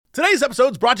Today's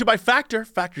episode is brought to you by Factor.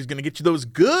 Factor's going to get you those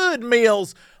good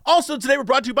meals. Also, today we're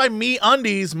brought to you by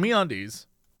MeUndies. MeUndies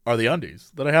are the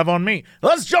undies that I have on me.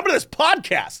 Let's jump into this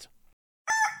podcast.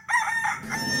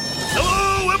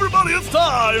 Hello, everybody. It's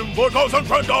time for Cox and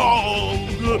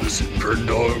Crendog. Cox and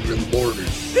Crendog in the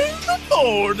morning. In the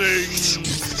morning.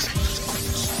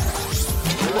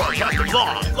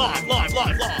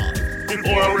 Live.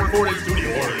 Before our recording studio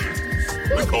audience.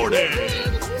 Recording.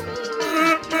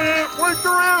 Wake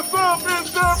your ass up,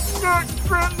 it's up next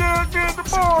Crendog in the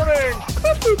morning.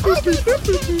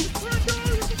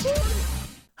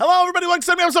 Hello, everybody. Welcome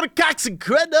to another episode of Cox and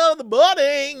Crendog in the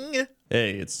morning.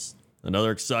 Hey, it's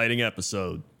another exciting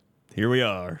episode. Here we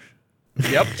are.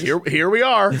 Yep, here we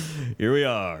are. Here we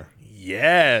are.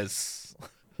 Yes.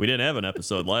 We didn't have an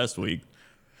episode last week.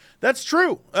 That's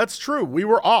true. We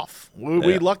were off.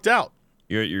 We lucked out.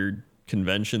 You're at your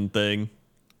convention thing.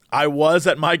 I was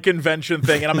at my convention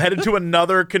thing, and I'm headed to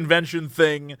another convention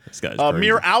thing This guy's crazy.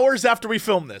 mere hours after we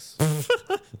film this.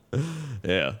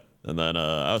 Yeah. And then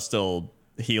I was still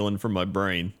healing from my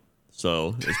brain.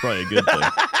 So it's probably a good thing.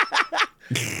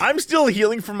 I'm still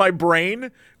healing from my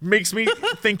brain. Makes me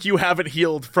think you haven't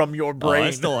healed from your brain.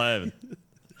 I still haven't.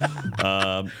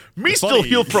 Me still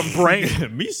heal from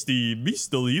brain. me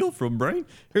still heal from brain.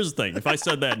 Here's the thing. If I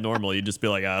said that normally, you'd just be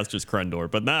like, it's just Crendor.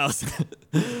 But now,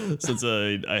 since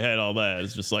I had all that,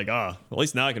 it's just like, at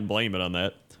least now I can blame it on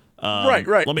that.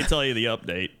 Right. Let me tell you the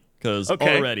update. Because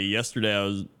already,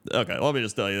 yesterday let me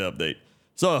just tell you the update.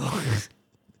 So,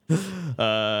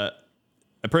 I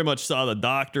pretty much saw the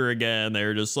doctor again. They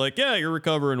were just like, yeah, you're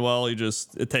recovering well.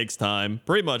 It takes time.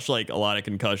 Pretty much like a lot of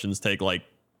concussions take like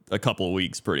a couple of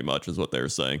weeks, pretty much is what they were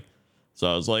saying. So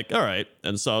I was like, all right.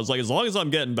 And so I was like, as long as I'm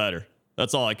getting better,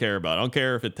 that's all I care about. I don't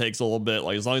care if it takes a little bit,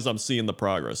 like as long as I'm seeing the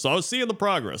progress. So I was seeing the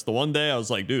progress. The one day I was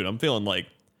like, dude, I'm feeling like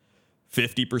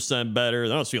 50% better.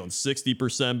 Then I was feeling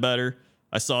 60% better.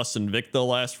 I saw Sinvicta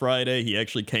last Friday. He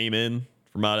actually came in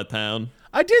from out of town.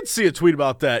 I did see a tweet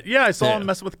about that. Yeah, I saw him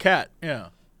messing with Kat. Yeah.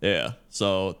 Yeah.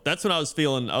 So that's when I was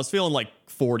feeling like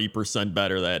 40%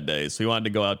 better that day. So he wanted to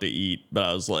go out to eat, but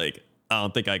I was like, I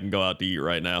don't think I can go out to eat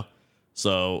right now.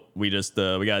 So we just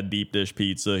we got a deep dish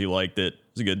pizza. He liked it. It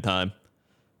was a good time.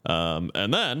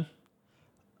 And then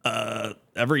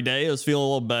every day I was feeling a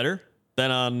little better.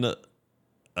 Then on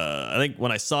I think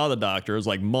when I saw the doctor, it was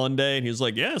like Monday, and he was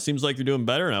like, yeah, it seems like you're doing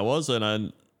better. And I was. And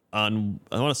on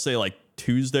I want to say like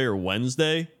Tuesday or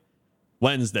Wednesday,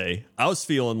 I was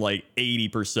feeling like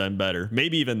 80% better,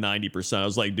 maybe even 90%. I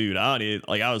was like, dude, I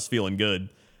was feeling good.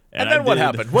 And then what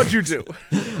happened? What'd you do?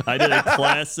 I did a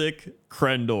classic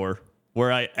Crendor where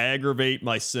I aggravate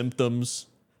my symptoms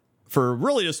for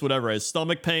really just whatever. I had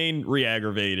stomach pain,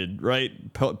 re-aggravated,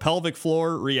 right? Pelvic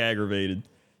floor, re-aggravated.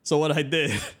 So what I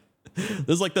did, this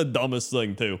is like the dumbest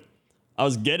thing too. I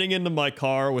was getting into my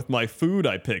car with my food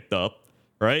I picked up,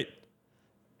 right?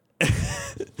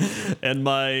 And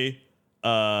my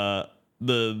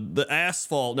the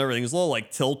asphalt and everything is a little like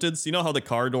tilted. So you know how the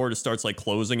car door just starts like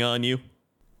closing on you?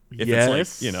 If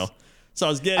it's like, so I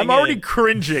was getting I'm already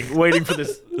cringing waiting for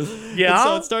this. Yeah. And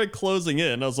so it started closing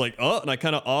in. I was like, and I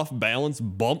kind of off balance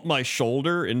bumped my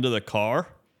shoulder into the car,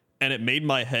 and it made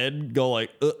my head go like,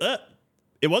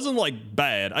 It wasn't like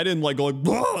bad. I didn't like go like,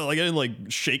 I didn't like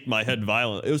shake my head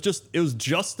violently. It was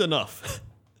just enough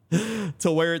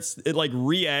to where it like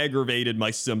re-aggravated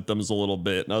my symptoms a little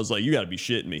bit. And I was like, you gotta be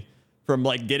shitting me, from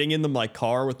like getting into my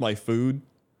car with my food.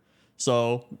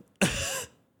 So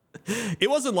it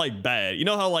wasn't like bad. You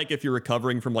know how like if you're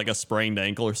recovering from like a sprained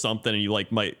ankle or something and you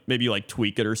like might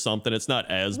tweak it or something, it's not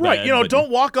as bad. Right,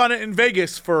 don't walk on it in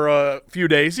Vegas for a few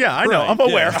days. Yeah, I know. Right, I'm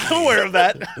aware. Yeah. I'm aware of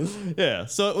that. Yeah,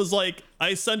 so it was like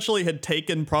I essentially had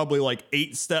taken probably like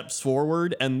 8 steps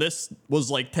forward, and this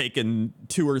was like taking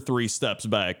 2 or 3 steps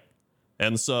back.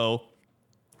 And so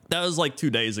that was like 2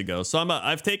 days ago. So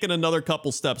I've taken another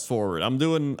couple steps forward. I'm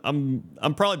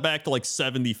probably back to like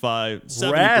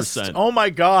 70%. Rest. Oh my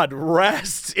God,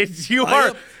 rest.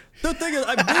 The thing is,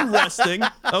 I've been resting.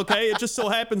 Okay, it just so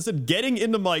happens that getting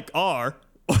into my car,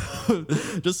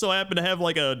 just so happened to have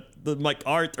like my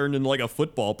car turned into like a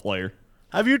football player.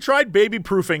 Have you tried baby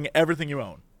proofing everything you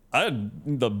own? I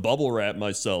had the bubble wrap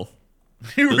myself.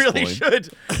 You really should.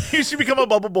 You should become a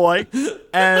bubble boy,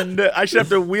 and I should have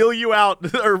to wheel you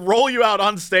out or roll you out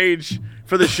on stage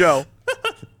for the show.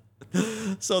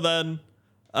 So then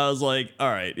I was like,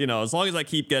 all right, as long as I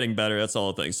keep getting better, that's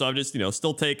all the thing. So I'm just,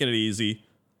 still taking it easy.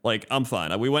 Like, I'm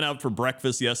fine. We went out for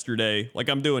breakfast yesterday. Like,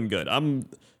 I'm doing good. I'm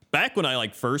back when I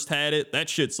like first had it. That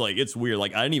shit's like, it's weird.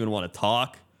 Like, I didn't even want to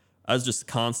talk. I was just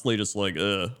constantly just like,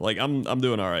 I'm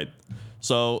doing all right.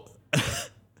 So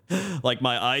like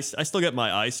my eye, I still get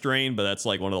my eye strain, but that's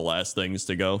like one of the last things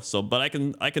to go. So, but I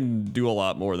can do a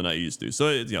lot more than I used to. So,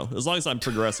 as long as I'm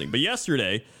progressing. But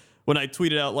yesterday, when I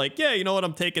tweeted out like, yeah, you know what,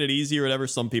 I'm taking it easy or whatever,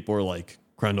 some people were like,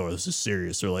 Crendor, this is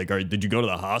serious. Or like, did you go to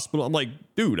the hospital? I'm like,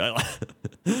 dude,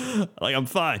 I'm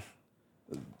fine.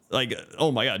 Like,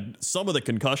 oh my God, some of the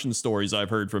concussion stories I've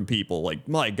heard from people, like,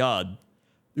 my God,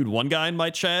 dude, one guy in my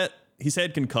chat, he's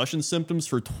had concussion symptoms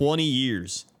for 20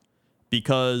 years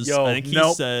because I think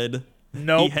he said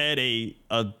he had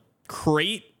a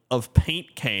crate of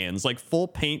paint cans, like full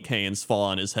paint cans, fall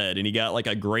on his head, and he got like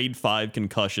a grade 5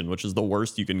 concussion, which is the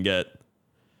worst you can get.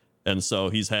 And so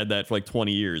he's had that for like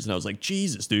 20 years. And I was like,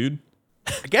 Jesus, dude.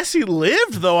 I guess he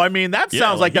lived, though. I mean, that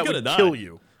sounds like that would kill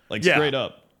you. Like, straight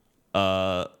up.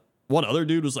 One other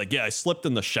dude was like, yeah, I slipped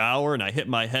in the shower and I hit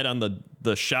my head on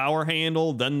the shower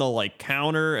handle, then the like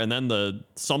counter, and then the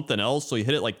something else. So he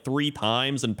hit it like 3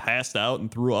 times and passed out and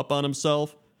threw up on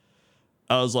himself.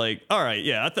 I was like, all right,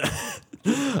 yeah.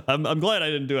 I'm glad I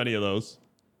didn't do any of those.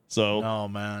 So, oh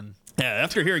man, yeah.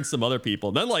 After hearing some other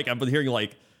people, then like I've been hearing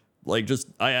like just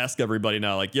I ask everybody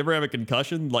now, like, you ever have a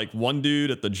concussion? Like one dude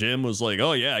at the gym was like,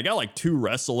 oh yeah, I got like 2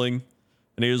 wrestling.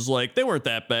 And he was like, they weren't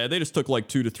that bad. They just took like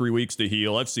 2 to 3 weeks to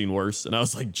heal. I've seen worse. And I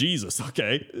was like, Jesus,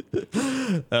 okay.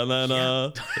 And then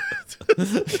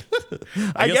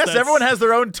I guess everyone has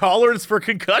their own tolerance for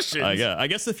concussions. I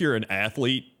guess if you're an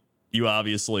athlete, you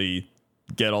obviously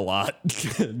get a lot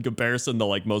in comparison to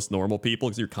like most normal people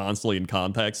because you're constantly in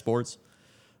contact sports.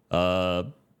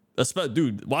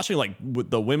 Dude, watching like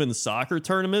the women's soccer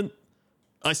tournament,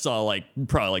 I saw like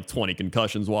probably like 20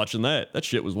 concussions watching that. That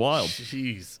shit was wild.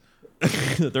 Jeez.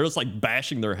 They're just like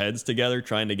bashing their heads together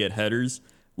trying to get headers,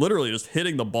 literally just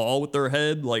hitting the ball with their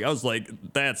head. Like I was like,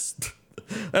 that's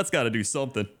got to do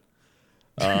something.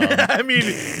 I mean,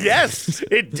 yes,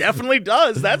 it definitely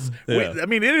does. I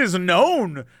mean, it is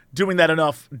known doing that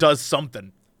enough does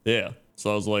something. Yeah.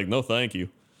 So I was like, no, thank you.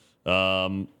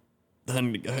 Then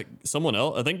someone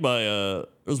else, I think there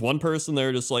was one person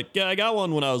there just like, yeah, I got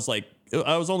one when I was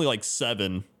only like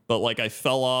 7, but like I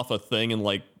fell off a thing and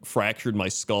like fractured my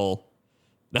skull.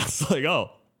 That's like,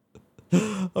 oh,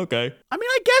 okay. I mean,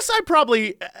 I guess I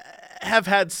probably have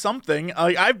had something.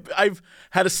 I've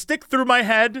had a stick through my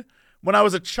head. When I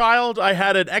was a child, I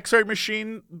had an X-ray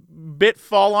machine bit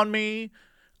fall on me.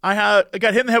 I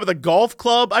got hit in the head with a golf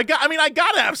club. I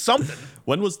gotta have something.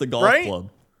 When was the golf club?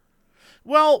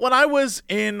 Well, when I was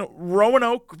in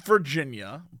Roanoke,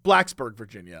 Virginia, Blacksburg,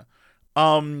 Virginia,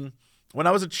 when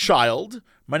I was a child,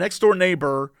 my next door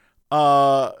neighbor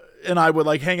and I would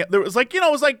like hang out. There was like, it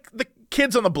was like the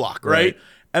kids on the block, right?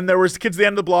 And there was kids at the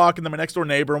end of the block, and then my next door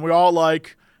neighbor, and we all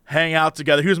like hang out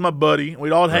together. He was my buddy.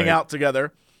 We'd all hang out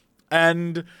together.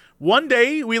 And one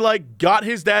day we like got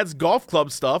his dad's golf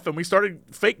club stuff, and we started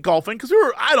fake golfing because we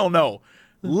were, I don't know,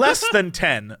 less than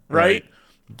 10, right?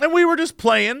 And we were just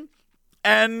playing,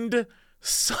 and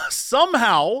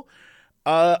somehow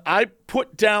I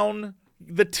put down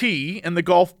the tee and the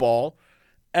golf ball,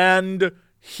 and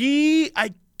he,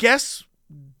 I guess,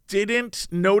 didn't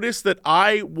notice that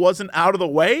I wasn't out of the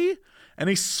way, and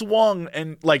he swung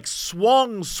and like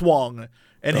swung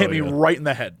and hit me right in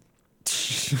the head.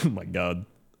 Oh my God.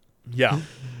 Yeah.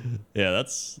 Yeah,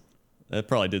 that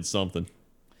probably did something.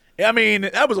 I mean,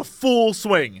 that was a full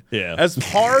swing. Yeah. As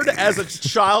hard as a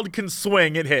child can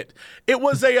swing, it hit. It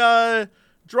was a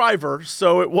driver,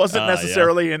 so it wasn't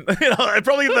necessarily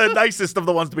probably the nicest of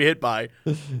the ones to be hit by.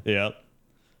 Yeah.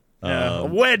 A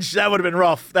wedge, that would have been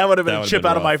rough. That would have been a chip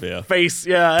out of my face.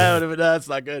 Yeah, that would have been, that's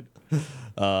not good.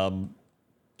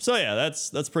 So yeah,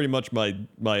 that's pretty much my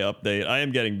update. I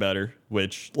am getting better,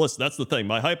 which, listen, that's the thing.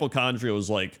 My hypochondria was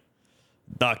like,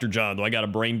 Dr. John, do I got a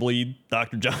brain bleed?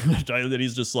 Dr. John, that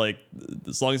he's just like,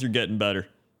 as long as you're getting better.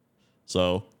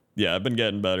 So yeah, I've been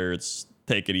getting better.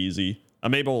 Take it easy.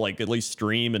 I'm able to like at least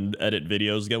stream and edit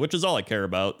videos again, which is all I care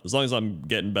about. As long as I'm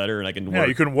getting better and I can work. Yeah,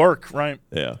 you can work, right?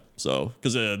 Yeah. So,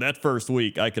 because that first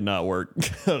week I could not work.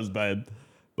 That was bad.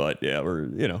 But yeah,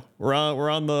 we're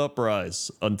on the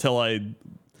uprise until I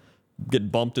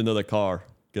get bumped into the car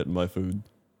getting my food.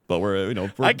 But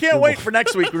I can't wait for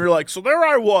next week when you're like, so there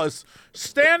I was,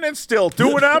 standing still,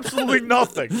 doing absolutely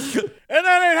nothing. And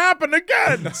then it happened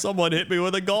again. Someone hit me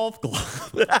with a golf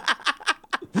club.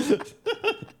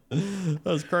 That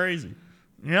was crazy.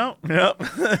 Yep.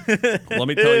 Let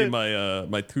me tell you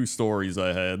my 2 stories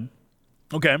I had.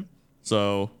 Okay.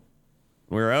 So,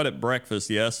 we were out at breakfast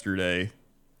yesterday.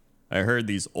 I heard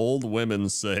these old women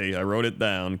say, I wrote it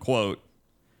down, quote,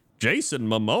 Jason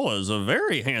Momoa is a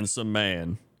very handsome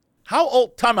man. How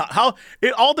old? Time out.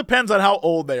 It all depends on how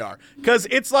old they are. Because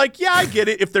it's like, yeah, I get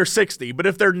it if they're 60, but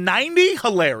if they're 90,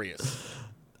 hilarious.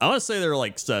 I want to say they're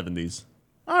like 70s.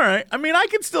 All right. I mean, I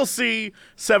can still see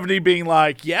 70 being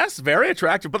like, yes, very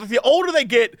attractive. But the older they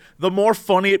get, the more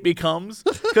funny it becomes.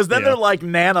 Because then they're like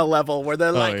Nana level, where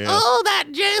they're like, oh, that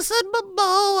Jason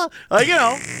Momoa. Like, you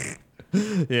know.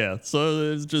 Yeah.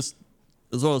 So it's one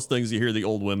of those things you hear the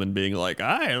old women being like,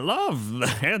 I love the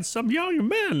handsome young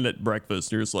men at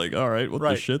breakfast. You're just like, all right, what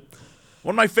the shit?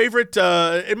 One of my favorite,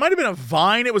 it might have been a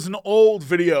Vine. It was an old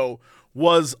video,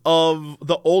 was of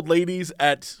the old ladies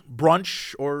at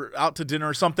brunch or out to dinner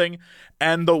or something,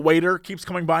 and the waiter keeps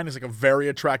coming by and he's like a very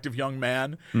attractive young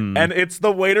man, and it's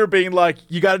the waiter being like,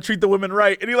 you got to treat the women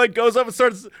right, and he like goes up and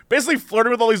starts basically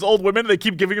flirting with all these old women, and they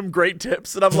keep giving him great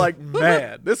tips, and I'm like,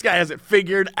 man, this guy has it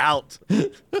figured out.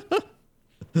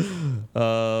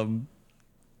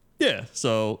 Yeah,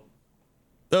 so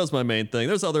that was my main thing.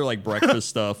 There's other like breakfast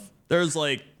stuff. There's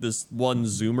like this one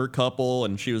Zoomer couple,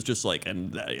 and she was just like,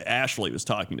 and Ashley was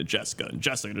talking to Jessica, and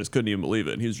Jessica just couldn't even believe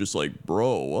it. And he was just like,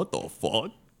 bro, what the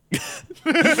fuck?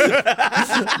 But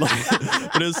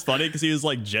it's funny because he was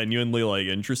like genuinely like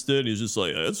interested. He's just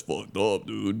like, that's fucked up,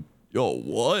 dude. Yo,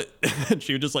 what? And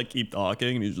she would just like keep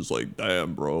talking, and he's just like,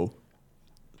 damn, bro.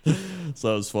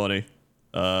 So it was funny.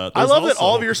 I love that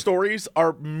all of your stories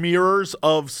are mirrors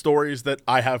of stories that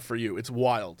I have for you. It's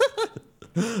wild.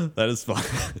 That is fun.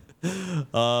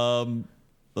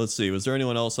 Let's see. Was there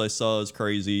anyone else I saw as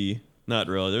crazy? Not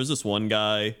really. There's this one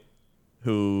guy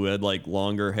who had like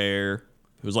longer hair.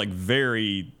 It was like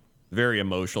very, very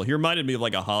emotional. He reminded me of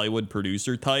like a Hollywood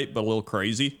producer type, but a little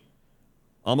crazy.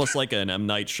 Almost like an M.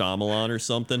 Night Shyamalan or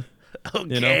something.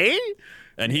 Okay. You know?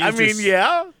 And he was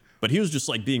yeah. But he was just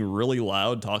like being really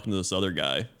loud talking to this other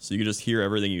guy. So you could just hear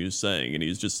everything he was saying. And he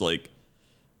was just like,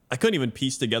 I couldn't even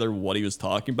piece together what he was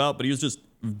talking about, but he was just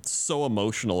so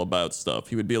emotional about stuff.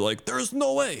 He would be like, there's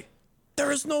no way. There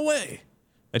is no way.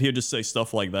 And he would just say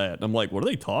stuff like that. And I'm like, what are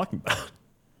they talking about?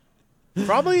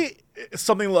 Probably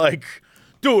something like,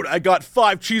 dude, I got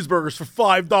 5 cheeseburgers for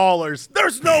 $5.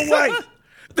 There's no way.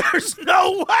 There's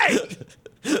no way.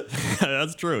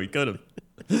 That's true. He could have.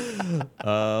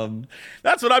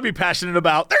 That's what I'd be passionate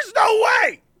about. There's no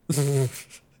way.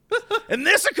 In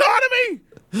this economy.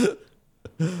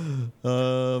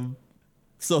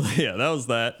 So yeah, that was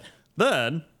that.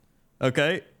 Then,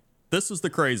 okay, this was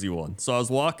the crazy one. So I was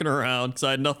walking around because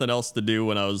I had nothing else to do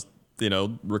when I was,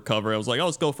 recovering. I was like, oh,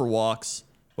 let's go for walks,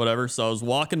 whatever. So I was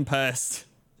walking past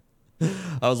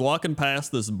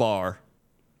this bar,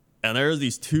 and there's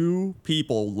these 2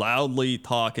 people loudly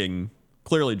talking,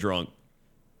 clearly drunk,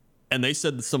 and they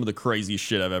said some of the craziest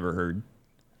shit I've ever heard.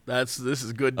 This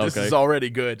is good. This is already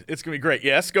good. It's gonna be great.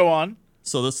 Yes, go on.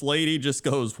 So this lady just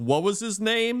goes, what was his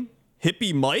name?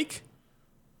 Hippie Mike?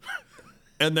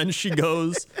 And then she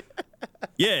goes,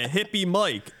 yeah, Hippie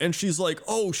Mike. And she's like,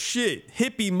 oh shit,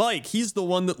 Hippie Mike. He's the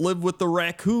one that lived with the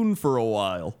raccoon for a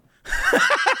while.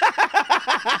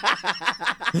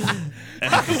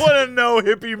 I want to know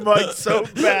Hippie Mike so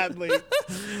badly.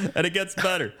 And it gets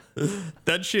better.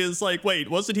 Then she is like,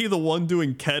 wait, wasn't he the one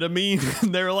doing ketamine?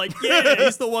 And they're like, yeah,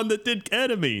 he's the one that did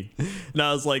ketamine. And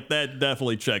I was like, that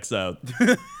definitely checks out.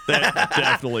 That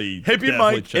definitely Hippie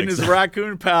Mike and his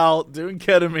raccoon pal doing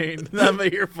ketamine. I'm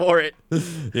here for it.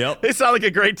 Yep. They sound like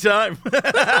a great time.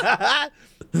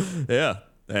 Yeah.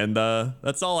 And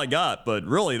that's all I got. But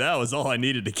really, that was all I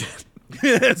needed to get.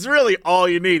 It's really all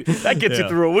you need. That gets you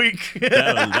through a week.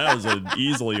 that was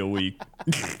easily a week.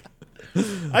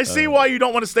 I see why you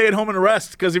don't want to stay at home and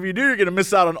rest, because if you do, you're going to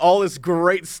miss out on all this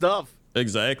great stuff.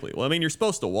 Exactly. Well, I mean, you're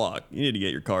supposed to walk. You need to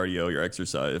get your cardio, your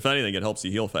exercise. If anything, it helps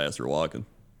you heal faster walking.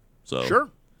 So sure.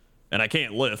 And I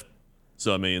can't lift.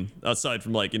 So, I mean, aside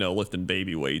from, lifting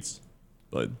baby weights.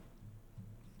 But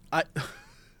I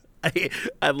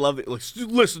love it. Like,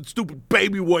 listen, stupid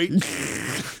baby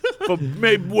weights.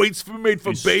 made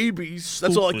for babies.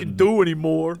 That's all I can do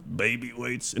anymore. Baby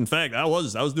weights. In fact, I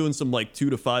was doing some 2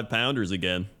 to 5 pounders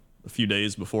again a few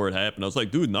days before it happened. I was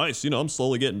like, dude, nice. I'm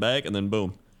slowly getting back, and then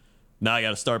boom. Now I got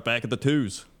to start back at the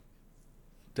 2s.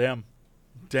 Damn.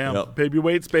 Yep. Baby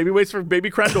weights for baby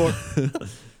Crendor.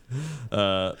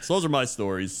 So those are my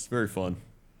stories. Very fun.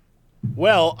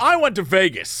 Well, I went to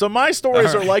Vegas, so my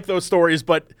stories are like those stories,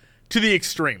 but to the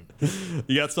extreme.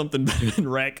 You got something better than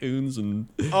raccoons and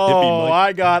hippie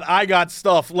Mike? I got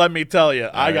stuff, let me tell you.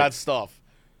 I got stuff.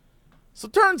 So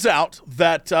it turns out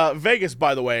that Vegas,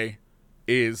 by the way,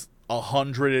 is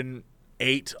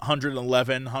 108,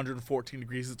 111, 114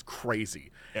 degrees. It's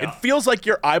crazy. Yeah. It feels like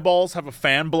your eyeballs have a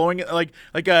fan blowing it, like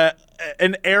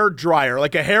an air dryer,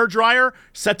 like a hair dryer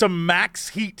set to max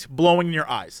heat blowing in your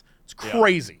eyes. It's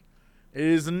crazy. Yeah. It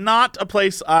is not a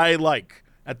place I like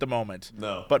at the moment.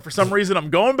 No. But for some reason, I'm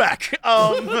going back.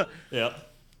 Yeah.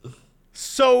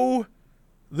 So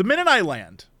the minute I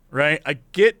land, right, I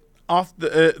get off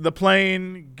the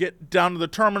plane, get down to the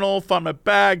terminal, find my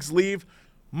bags, leave.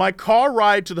 My car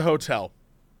ride to the hotel.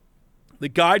 The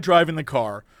guy driving the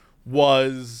car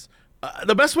was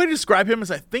the best way to describe him is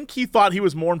I think he thought he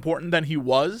was more important than he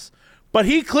was, but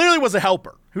he clearly was a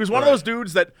helper. He was one of those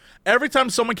dudes that every time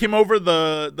someone came over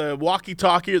the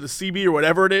walkie-talkie or the CB or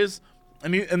whatever it is,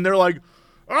 and they're like,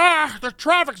 the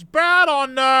traffic's bad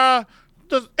on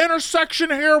the intersection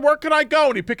here. Where can I go?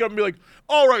 And he'd pick it up and be like,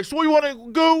 all right, so what you want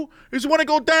to go is you want to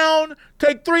go down,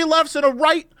 take 3 lefts and a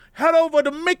right, head over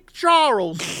to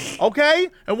McCharles, okay?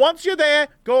 And once you're there,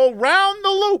 go around the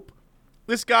loop.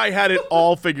 This guy had it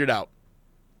all figured out.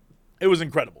 It was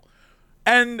incredible.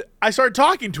 And I started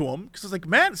talking to him because I was like,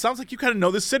 man, it sounds like you kind of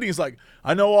know this city. He's like,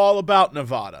 I know all about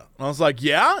Nevada. And I was like,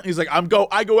 yeah? He's like,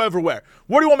 I go everywhere.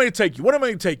 Where do you want me to take you? Where do you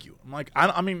want me to take you? I'm like,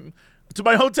 I mean, to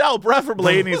my hotel,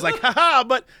 preferably. And he's like, haha,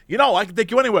 but, I can take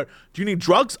you anywhere. Do you need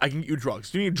drugs? I can get you drugs.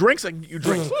 Do you need drinks? I can get you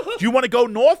drinks. Do you want to go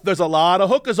north? There's a lot of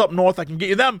hookers up north. I can get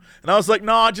you them. And I was like,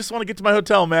 no, I just want to get to my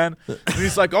hotel, man. And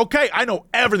he's like, okay, I know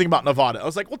everything about Nevada. I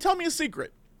was like, well, tell me a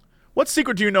secret. What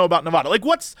secret do you know about Nevada? Like,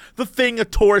 what's the thing a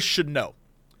tourist should know?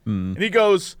 And he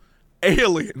goes,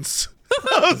 aliens.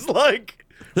 I was like,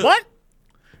 what?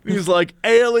 And he's like,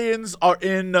 aliens are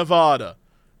in Nevada.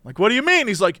 I'm like, what do you mean?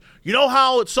 He's like, you know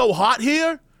how it's so hot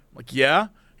here? I'm like, yeah.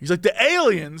 He's like, the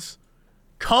aliens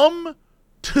come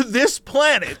to this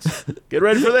planet, get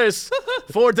ready for this,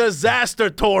 for disaster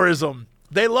tourism.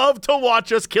 They love to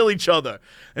watch us kill each other.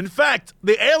 In fact,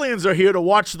 the aliens are here to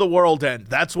watch the world end.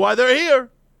 That's why they're here.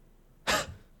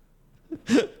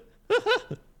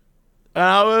 And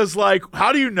I was like,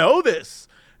 how do you know this?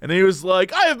 And he was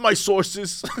like, I have my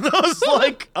sources. And I was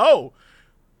like, oh,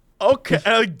 okay.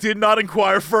 And I did not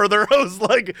inquire further. I was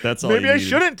like, maybe I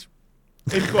shouldn't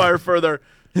inquire further.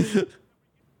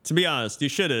 To be honest, you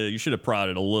should have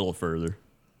prodded a little further.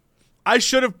 I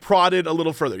should have prodded a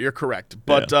little further. You're correct.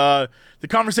 But the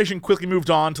conversation quickly moved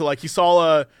on to, like, he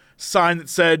saw a sign that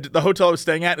said the hotel I was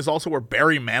staying at is also where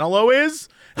Barry Manilow is.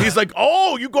 And he's like,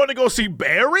 oh, you going to go see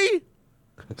Barry?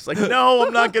 It's like, no,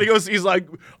 I'm not going to go see. He's like,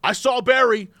 I saw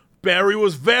Barry. Barry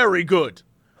was very good.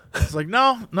 It's like,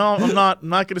 no, I'm not. I'm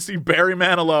not going to see Barry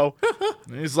Manilow.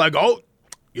 And he's like, oh,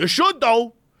 you should,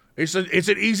 though. It's an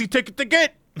easy ticket to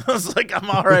get. I was like, I'm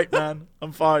all right, man.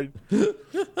 I'm fine.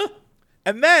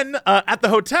 And then at the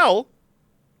hotel,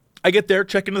 I get there,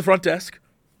 check into the front desk.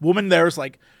 Woman there is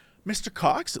like, Mr.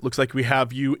 Cox, it looks like we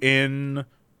have you in.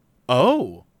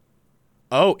 Oh,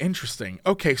 interesting.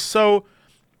 Okay, so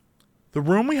the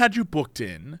room we had you booked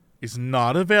in is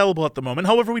not available at the moment.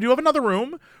 However, we do have another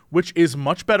room, which is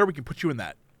much better. We can put you in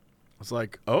that. I was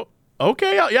like, oh,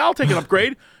 okay, I'll take an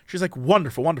upgrade. She's like,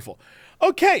 wonderful, wonderful.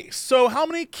 Okay, so how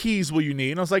many keys will you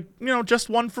need? And I was like, just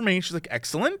one for me. She's like,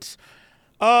 excellent.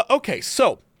 Okay,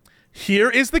 so here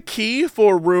is the key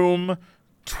for room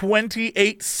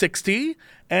 2860,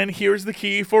 and here's the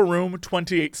key for room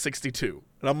 2862.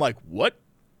 And I'm like, what?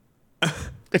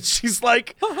 And she's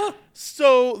like,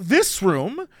 so this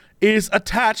room is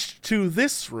attached to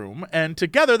this room, and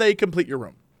together they complete your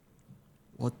room.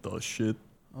 What the shit?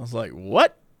 I was like,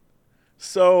 what?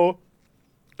 So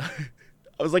I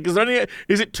was like,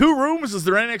 is it 2 rooms? Is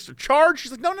there any extra charge?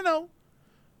 She's like, no.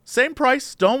 Same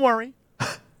price. Don't worry.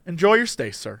 Enjoy your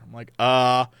stay, sir. I'm like,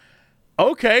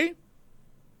 okay.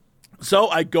 So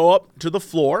I go up to the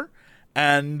floor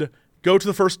and go to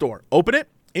the first door. Open it.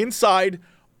 Inside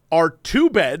are 2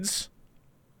 beds,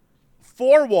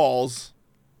 4 walls,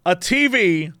 a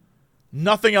TV,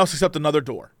 nothing else except another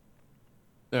door.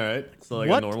 All right. So like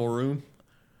a normal room?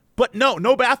 But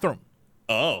no bathroom.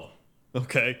 Oh,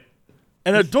 okay.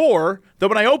 And a door that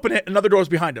when I open it, another door is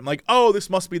behind it. I'm like, oh, this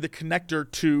must be the connector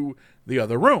to the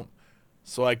other room.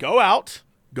 So I go out,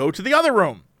 go to the other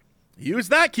room, use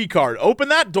that key card, open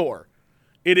that door.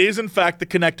 It is, in fact, the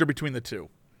connector between the two.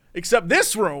 Except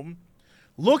this room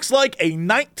looks like a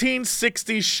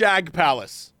 1960s shag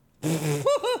palace.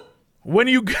 When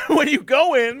you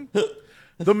go in,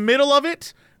 the middle of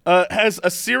it has a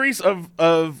series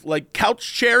of like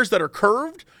couch chairs that are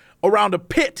curved around a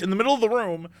pit in the middle of the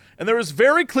room, and there is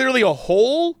very clearly a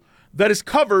hole that is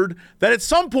covered that at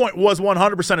some point was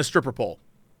 100% a stripper pole.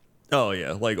 Oh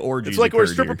yeah, like orgies. It's like where a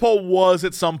stripper pole was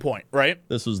at some point, right?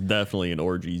 This was definitely an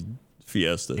orgy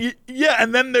fiesta. Yeah,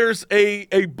 and then there's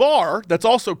a bar that's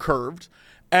also curved,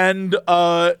 and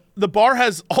the bar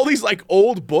has all these like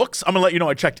old books. I'm gonna let you know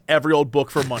I checked every old book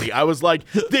for money. I was like,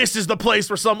 this is the place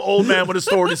where some old man would have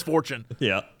stored his fortune.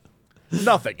 Yeah.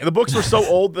 Nothing. And the books were so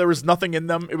old, there was nothing in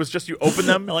them. It was just you open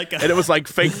them, and it was like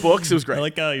fake books. It was great. I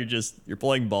like how you're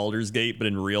playing Baldur's Gate, but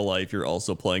in real life, you're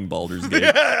also playing Baldur's Gate.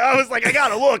 I was like, I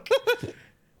gotta look.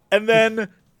 And then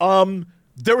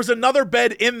there was another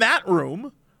bed in that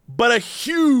room, but a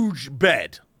huge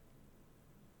bed.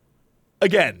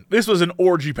 Again, this was an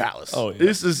orgy palace. Oh, yeah.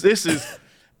 This is,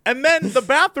 and then the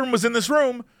bathroom was in this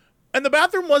room, and the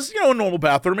bathroom was, a normal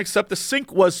bathroom, except the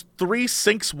sink was 3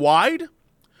 sinks wide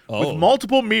with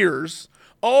multiple mirrors.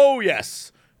 Oh,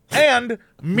 yes. And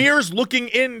mirrors looking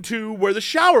into where the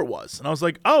shower was. And I was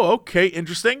like, oh, okay,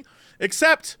 interesting.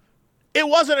 Except it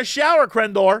wasn't a shower,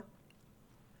 Krendor.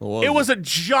 It was a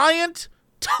giant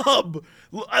tub.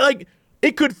 Like,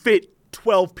 it could fit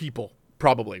 12 people,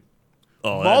 probably.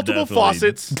 Oh, multiple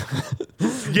faucets.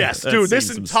 Yes, dude,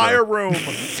 this entire room.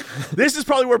 This is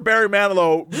probably where Barry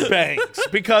Manilow bangs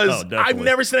because I've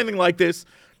never seen anything like this.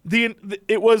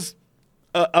 It was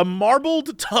a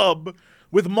marbled tub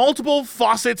with multiple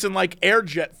faucets and like air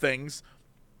jet things,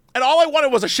 and all I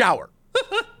wanted was a shower.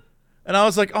 And I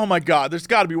was like, oh my God, there's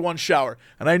got to be one shower.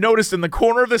 And I noticed in the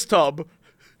corner of this tub,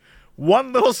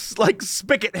 one little like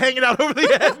spigot hanging out over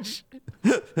the edge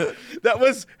that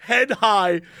was head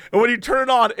high. And when you turn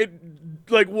it on, it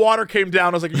like water came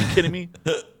down. I was like, are you kidding me?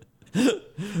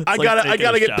 I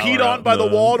gotta get peed on by the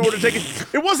wall in order to take it.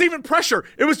 It wasn't even pressure.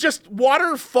 It was just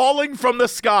water falling from the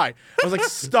sky. I was like,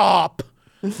 stop.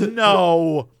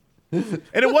 No. And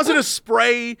it wasn't a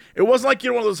spray. It wasn't like,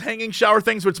 one of those hanging shower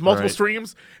things with multiple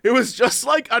streams. It was just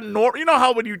like a normal,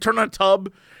 how when you turn on a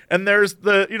tub and there's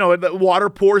the water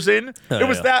pours in? It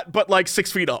was that, but like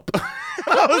 6 feet up.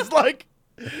 I was like,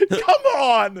 come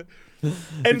on.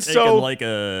 And so like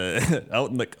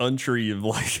out in the country of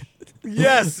like,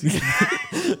 yes,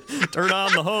 turn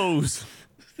on the hose.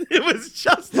 It was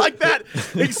just like that,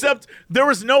 except there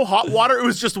was no hot water. It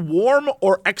was just warm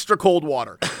or extra cold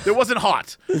water. It wasn't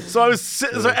hot. So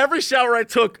so every shower I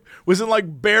took was in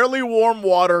like barely warm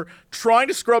water, trying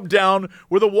to scrub down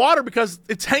where the water, because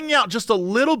it's hanging out just a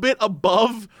little bit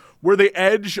above where the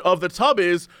edge of the tub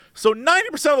is. So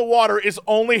 90% of the water is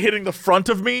only hitting the front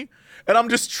of me. And I'm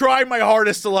just trying my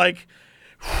hardest to like,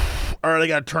 all right, I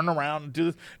got to turn around and do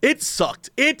this. It sucked.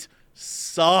 It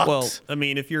sucked. Well, I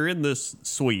mean, if you're in this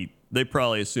suite, they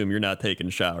probably assume you're not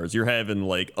taking showers. You're having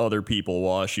like other people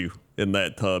wash you in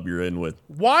that tub you're in with.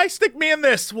 Why stick me in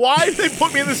this? Why did they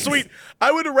put me in this suite?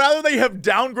 I would rather they have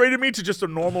downgraded me to just a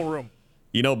normal room.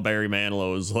 Barry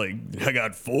Manilow is like, I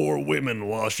got 4 women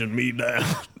washing me down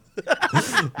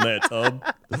in that tub.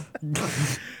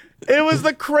 It was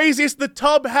the craziest. The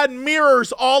tub had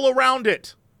mirrors all around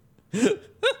it.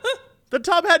 The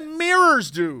tub had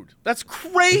mirrors, dude. That's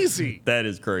crazy. That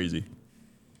is crazy.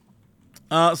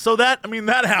 So that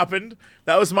happened.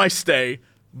 That was my stay.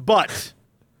 But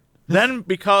then,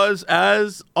 because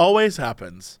as always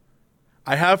happens,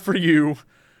 I have for you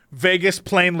Vegas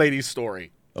plane lady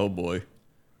story. Oh, boy.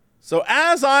 So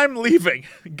as I'm leaving,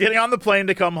 getting on the plane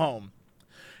to come home,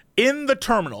 in the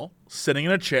terminal, sitting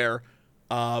in a chair,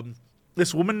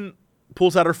 this woman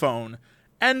pulls out her phone,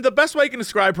 and the best way I can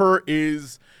describe her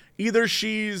is either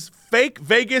she's fake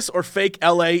Vegas or fake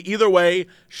LA. Either way,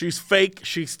 she's fake,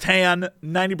 she's tan,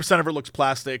 90% of her looks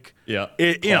plastic. Yeah,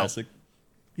 classic.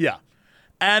 Yeah.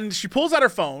 And she pulls out her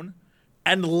phone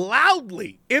and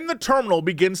loudly in the terminal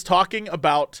begins talking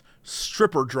about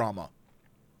stripper drama.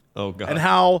 Oh, God. And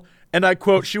how, and I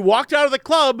quote, she walked out of the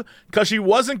club because she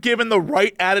wasn't given the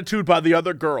right attitude by the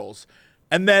other girls.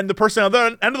 And then the person on the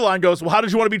other end of the line goes, well, how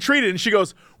did you want to be treated? And she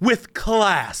goes, with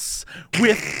class.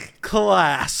 With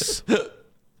class.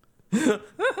 I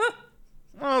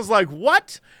was like,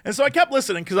 what? And so I kept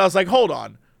listening because I was like, hold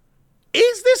on.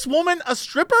 Is this woman a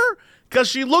stripper? Because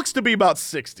she looks to be about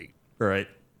 60. Right.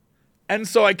 And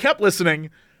so I kept listening.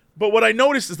 But what I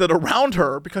noticed is that around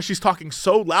her, because she's talking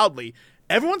so loudly,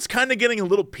 everyone's kind of getting a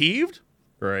little peeved.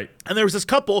 Right. And there was this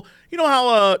couple, you know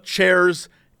how chairs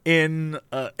in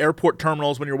airport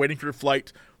terminals when you're waiting for your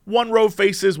flight, one row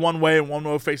faces one way and one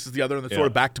row faces the other, and they're sort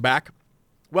of back to back.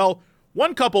 Well,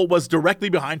 one couple was directly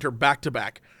behind her back to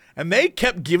back, and they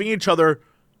kept giving each other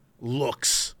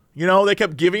looks. They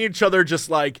kept giving each other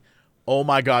just like, oh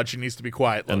my God, she needs to be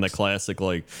quiet looks. And the classic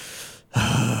like,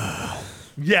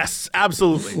 yes,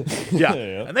 absolutely. Yeah.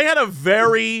 And they had a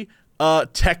very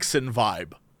Texan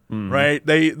vibe. Mm-hmm. Right?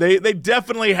 They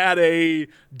definitely had a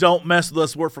don't mess with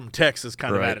us, we're from Texas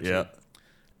kind of attitude. Yeah.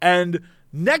 And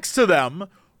next to them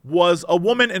was a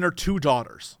woman and her 2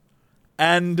 daughters.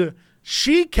 And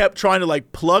she kept trying to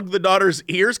like plug the daughters'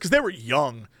 ears because they were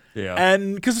young. Yeah.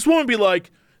 And because this woman would be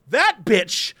like, that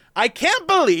bitch, I can't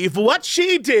believe what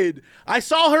she did. I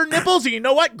saw her nipples and you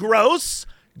know what? Gross.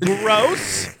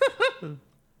 Gross.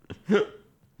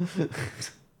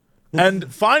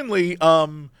 And finally,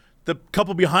 the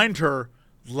couple behind her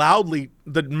loudly,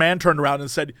 the man turned around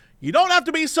and said, "You don't have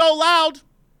to be so loud."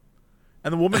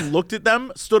 And the woman looked at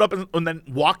them, stood up, and then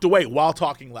walked away while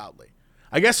talking loudly.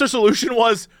 I guess her solution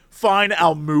was, fine,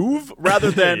 I'll move,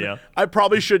 rather than Yeah. I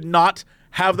probably should not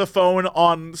have the phone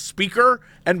on speaker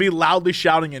and be loudly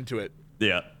shouting into it.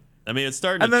 Yeah. I mean, it's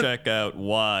starting And to then- check out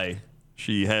why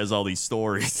she has all these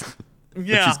stories that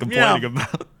Yeah, she's complaining yeah.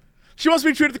 about. She wants to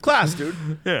be treated to class, dude.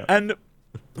 Yeah. And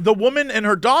the woman and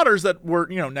her daughters that were,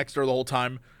 next to her the whole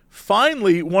time,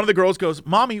 finally, one of the girls goes,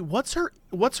 "Mommy, what's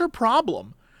her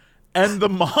problem?" And the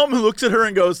mom looks at her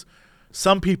and goes,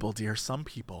 "Some people, dear, some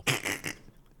people."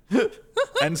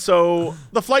 And so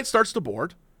the flight starts to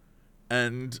board,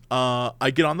 and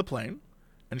I get on the plane,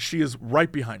 and she is right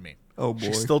behind me. Oh, boy.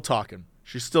 She's still talking.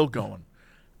 She's still going.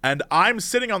 And I'm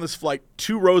sitting on this flight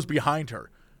 2 rows behind her.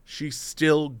 She's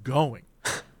still going.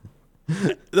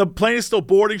 The plane is still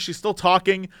boarding. She's still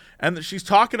talking. And she's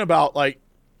talking about, like,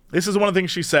 this is one of the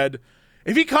things she said.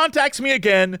 "If he contacts me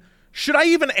again, should I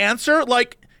even answer?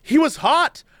 Like, he was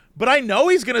hot, but I know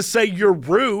he's going to say, 'You're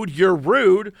rude, you're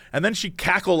rude.'" And then she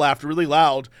cackle laughed really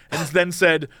loud and then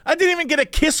said, "I didn't even get a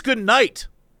kiss goodnight."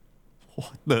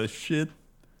 What the shit?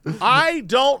 I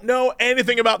don't know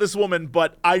anything about this woman,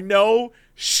 but I know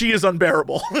she is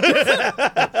unbearable.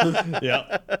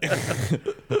 Yeah.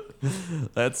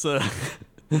 That's if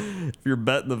you're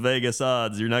betting the Vegas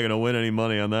odds, you're not going to win any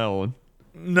money on that one.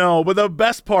 No, but the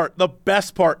best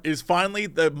part is finally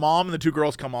the mom and the 2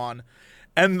 girls come on,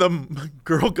 and the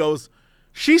girl goes,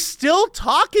 "She's still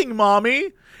talking,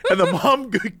 Mommy." And the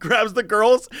mom grabs the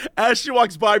girls as she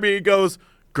walks by me and goes,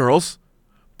 "Girls,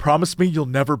 promise me you'll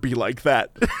never be like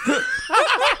that."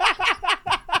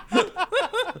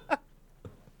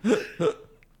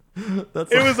 It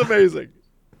was amazing.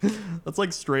 That's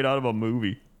like straight out of a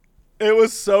movie. It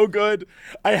was so good.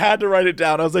 I had to write it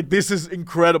down. I was like, this is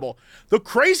incredible. The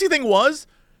crazy thing was,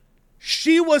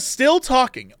 she was still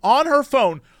talking on her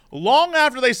phone long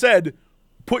after they said,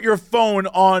 "Put your phone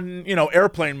on,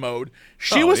 airplane mode."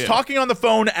 She was talking on the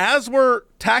phone as we're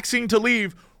taxiing to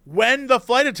leave when the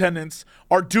flight attendants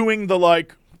are doing the,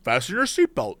 like, "Fasten your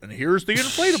seatbelt, and here's the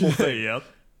inflatable thing." Yep.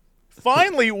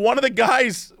 Finally, one of the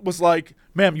guys was like,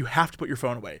 "Ma'am, you have to put your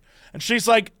phone away." And she's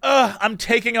like, "I'm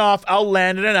taking off. I'll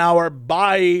land in an hour.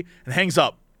 Bye." And hangs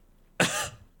up.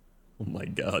 Oh my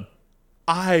God.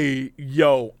 Again,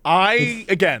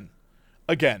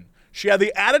 she had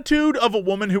the attitude of a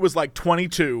woman who was like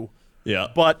 22, Yeah.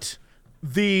 but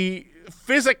the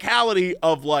physicality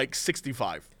of like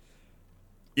 65.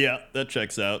 Yeah, that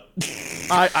checks out.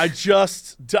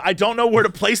 I don't know where to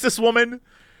place this woman.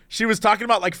 She was talking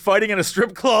about like fighting in a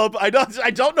strip club. I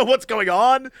don't know what's going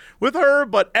on with her,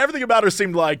 but everything about her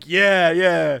seemed like,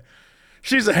 yeah,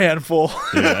 she's a handful.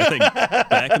 Yeah, I think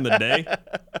back in the day,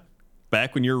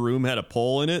 back when your room had a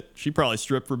pole in it, she probably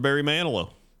stripped for Barry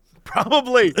Manilow.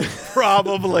 Probably. He was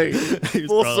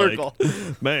Full probably circle.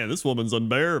 like, "Man, this woman's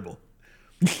unbearable."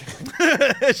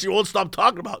 She won't stop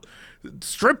talking about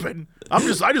stripping. I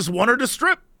just want her to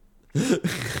strip.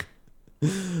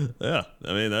 Yeah,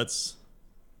 I mean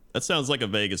that sounds like a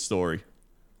Vegas story, to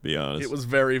be honest. It was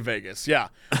very Vegas. Yeah.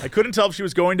 I couldn't tell if she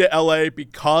was going to LA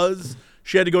because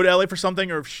she had to go to LA for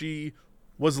something or if she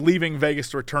was leaving Vegas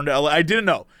to return to LA. I didn't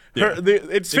know. Yeah.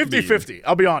 It's 50-50,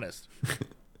 I'll be honest.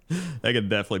 That could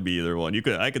definitely be either one.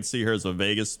 I could see her as a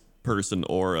Vegas person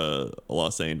or a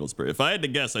Los Angeles person. If I had to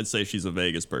guess, I'd say she's a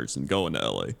Vegas person going to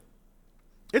LA.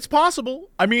 It's possible.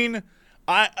 I mean,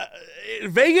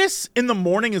 Vegas in the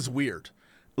morning is weird.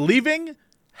 Leaving,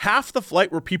 half the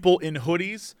flight were people in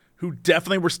hoodies who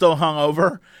definitely were still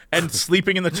hungover and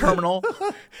sleeping in the terminal.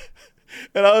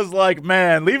 And I was like,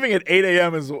 man, leaving at 8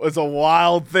 a.m. is a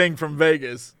wild thing from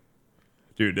Vegas.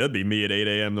 Dude, that'd be me at 8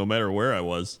 a.m. no matter where I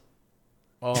was.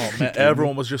 Oh, man,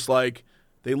 everyone was just like,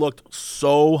 they looked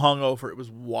so hungover. It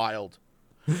was wild.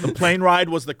 The plane ride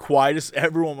was the quietest.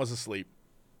 Everyone was asleep.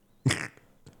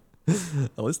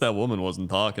 At least that woman wasn't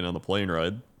talking on the plane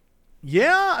ride.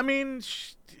 Yeah, I mean,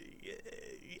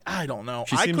 I don't know.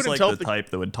 She I seems couldn't like tell the type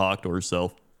that would talk to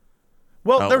herself.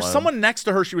 Well, out there's loud. someone next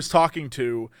to her she was talking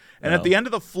to, and at the end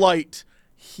of the flight,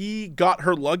 he got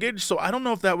her luggage. So I don't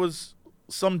know if that was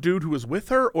some dude who was with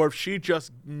her or if she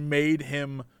just made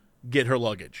him get her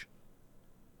luggage.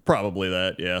 Probably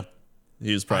that, yeah.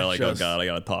 He was probably I oh God, I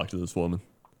gotta talk to this woman.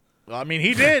 I mean,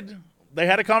 he did. They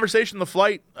had a conversation in the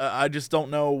flight. I just don't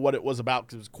know what it was about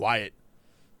because it was quiet.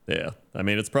 Yeah, I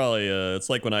mean, it's probably it's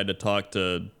like when I had to talk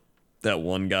to that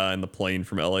one guy on the plane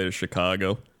from LA to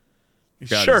Chicago.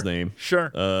 Forgot his name. Sure.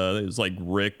 It was like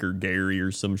Rick or Gary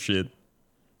or some shit.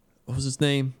 what was his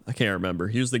name? I can't remember.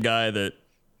 He was the guy that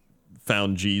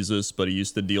found Jesus, but he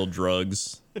used to deal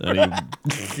drugs. And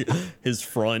his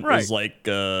front was like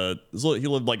he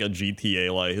lived like a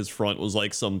GTA life. His front was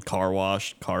like some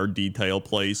car detail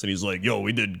place, and he's like, "Yo,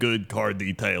 we did good car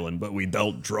detailing, but we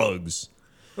dealt drugs."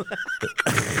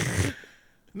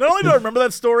 Not only do I remember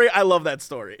that story, I love that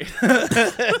story.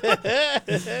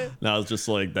 Now it's just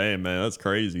like, damn, man, that's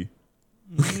crazy.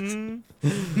 That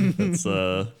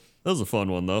was a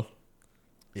fun one though.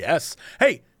 Yes.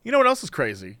 Hey, you know what else is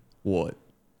crazy? What?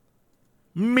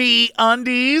 Me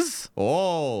undies.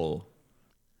 Oh.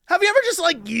 Have you ever just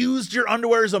like used your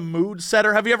underwear as a mood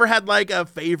setter? Have you ever had like a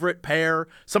favorite pair,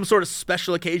 some sort of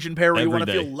special occasion pair where you want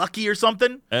to feel lucky or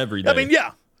something? Every day. I mean,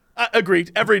 yeah,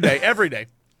 agreed. Every day, every day.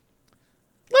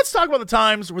 Let's talk about the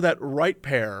times where that right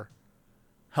pair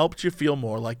helped you feel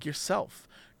more like yourself.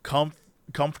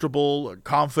 Comfortable,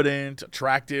 confident,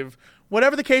 attractive,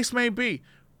 whatever the case may be.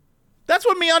 That's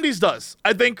what MeUndies does,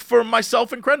 I think, for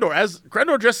myself and Krendor. As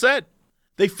Krendor just said,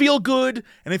 they feel good,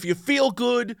 and if you feel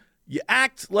good, you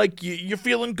act like you're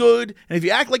feeling good, and if you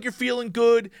act like you're feeling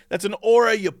good, that's an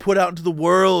aura you put out into the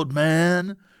world,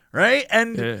 man, right?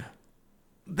 And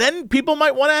then people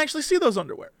might want to actually see those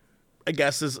underwear, I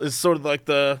guess, is sort of like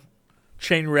the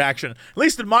chain reaction. At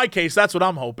least in my case, that's what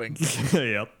I'm hoping.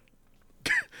 Yep.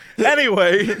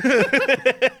 Anyway,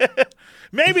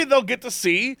 maybe they'll get to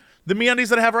see the MeUndies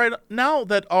that I have right now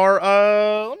that are,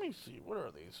 let me see, what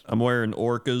are these? I'm wearing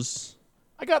Orcas.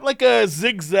 I got like a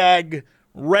zigzag,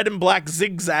 red and black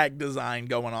zigzag design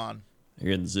going on.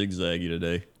 You're getting zigzaggy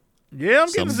today. Yeah,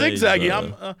 I'm getting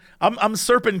zigzaggy. I'm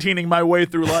serpentining my way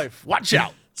through life. Watch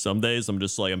out. Some days I'm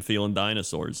just like, I'm feeling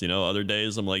dinosaurs, you know? Other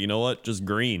days I'm like, you know what? Just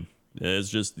green. It's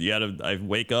just, I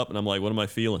wake up and I'm like, what am I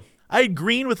feeling? I had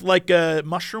green with like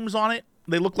mushrooms on it.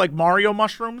 They look like Mario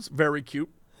mushrooms. Very cute.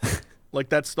 Like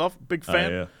that stuff. Big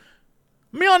fan. Yeah.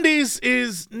 MeUndies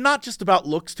is not just about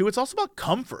looks too. It's also about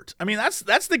comfort. I mean,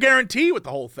 that's the guarantee with the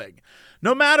whole thing.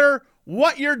 No matter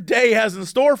what your day has in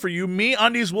store for you,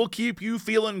 MeUndies will keep you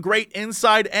feeling great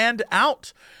inside and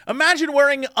out. Imagine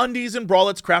wearing undies and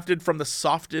bralettes crafted from the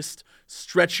softest,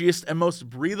 stretchiest, and most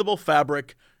breathable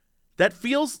fabric that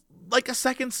feels like a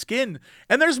second skin.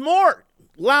 And there's more.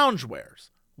 Loungewears,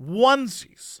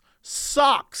 onesies,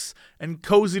 socks, and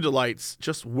cozy delights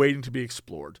just waiting to be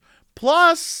explored.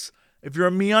 Plus, if you're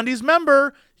a MeUndies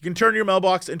member, you can turn your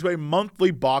mailbox into a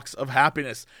monthly box of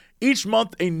happiness. Each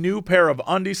month, a new pair of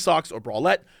undies, socks, or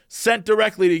bralette sent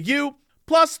directly to you,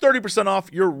 plus 30%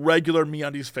 off your regular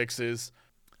MeUndies fixes.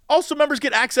 Also, members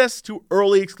get access to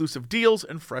early exclusive deals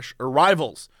and fresh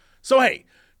arrivals. So hey,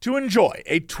 to enjoy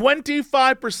a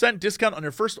 25% discount on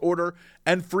your first order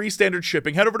and free standard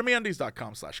shipping, head over to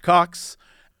MeUndies.com/Cox.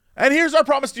 And here's our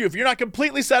promise to you. If you're not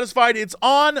completely satisfied, it's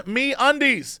on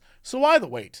MeUndies. So why the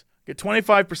wait? Get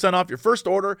 25% off your first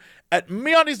order at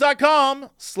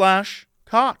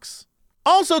MeUndies.com/Cox.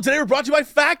 Also, today we're brought to you by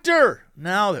Factor.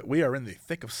 Now that we are in the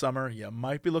thick of summer, you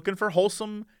might be looking for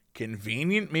wholesome,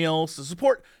 convenient meals to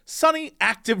support sunny,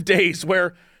 active days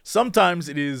where sometimes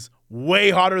it is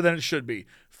way hotter than it should be.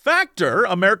 Factor,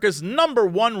 America's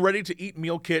 #1 ready-to-eat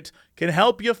meal kit, can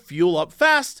help you fuel up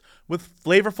fast with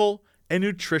flavorful and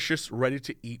nutritious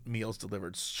ready-to-eat meals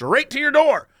delivered straight to your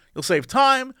door. You'll save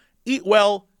time, eat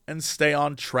well, and stay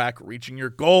on track reaching your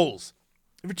goals.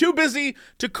 If you're too busy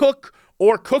to cook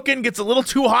or cooking gets a little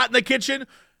too hot in the kitchen,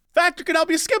 Factor can help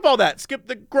you skip all that. Skip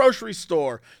the grocery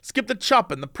store, skip the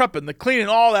chopping, the prepping, the cleaning,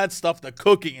 all that stuff, the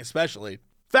cooking especially.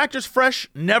 Factor's fresh,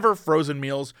 never frozen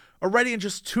meals are ready in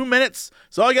just 2 minutes.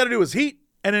 So all you got to do is heat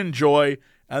and enjoy,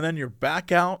 and then you're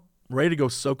back out, ready to go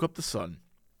soak up the sun.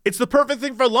 It's the perfect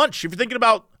thing for lunch. If you're thinking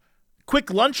about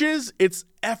quick lunches, it's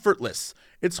effortless.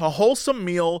 It's a wholesome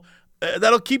meal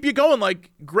that'll keep you going,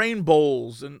 like grain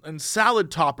bowls and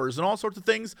salad toppers and all sorts of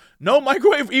things. No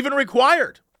microwave even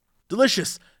required.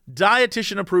 Delicious,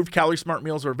 dietitian-approved Calorie Smart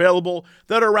meals are available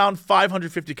that are around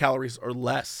 550 calories or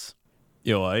less.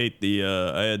 Yo, I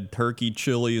had turkey,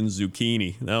 chili, and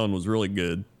zucchini. That one was really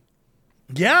good.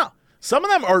 Yeah, some of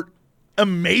them are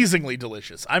amazingly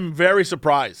delicious. I'm very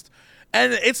surprised.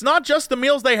 And it's not just the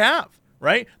meals they have,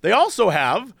 right? They also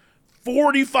have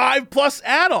 45 plus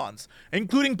add-ons,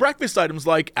 including breakfast items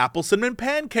like apple cinnamon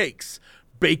pancakes,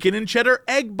 bacon and cheddar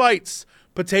egg bites,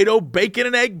 potato, bacon,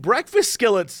 and egg breakfast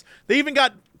skillets. They even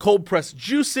got cold pressed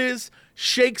juices,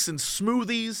 shakes, and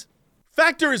smoothies.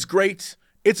 Factor is great.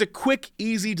 It's a quick,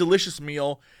 easy, delicious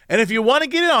meal. And if you want to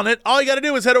get in on it, all you got to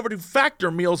do is head over to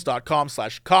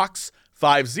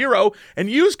factormeals.com/Cox50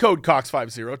 and use code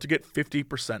Cox50 to get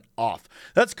 50% off.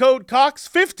 That's code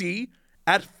Cox50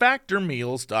 at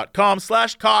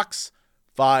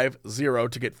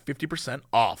factormeals.com/Cox50 to get 50%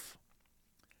 off.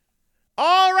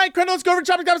 All right, Crendor, let's go over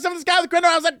Chopping Top 7 in the sky with Crendor.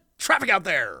 How's that traffic out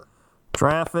there?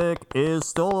 Traffic is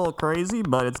still a little crazy,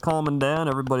 but it's calming down.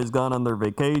 Everybody's gone on their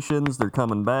vacations. They're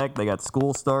coming back. They got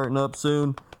school starting up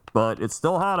soon. But it's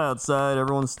still hot outside.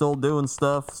 Everyone's still doing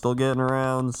stuff, still getting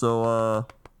around. So,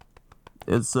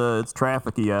 it's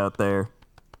trafficy out there.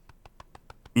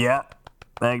 Yeah.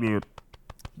 Thank you.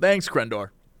 Thanks,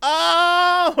 Crendor.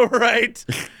 All right.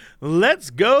 Let's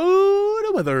go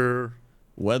to weather.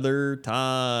 Weather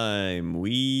time.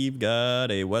 We've got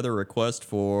a weather request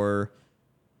for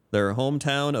their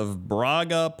hometown of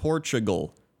Braga,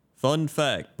 Portugal. Fun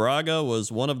fact, Braga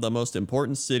was one of the most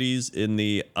important cities in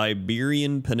the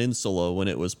Iberian Peninsula when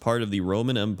it was part of the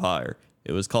Roman Empire.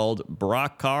 It was called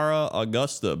Bracara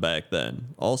Augusta back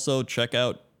then. Also, check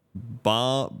out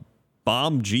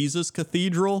Bomb Jesus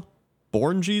Cathedral.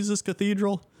 Born Jesus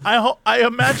Cathedral? I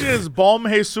imagine it's Bom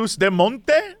Jesus de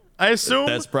Monte, I assume.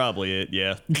 That's probably it,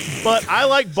 yeah. But I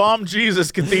like Bom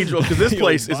Jesus Cathedral because this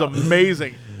place is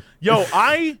amazing. Yo,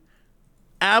 I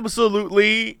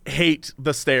absolutely hate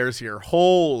the stairs here.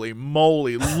 Holy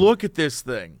moly. Look at this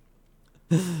thing.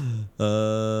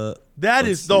 The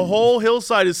whole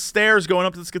hillside is stairs going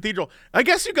up to this cathedral. I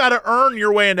guess you got to earn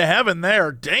your way into heaven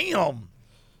there. Damn.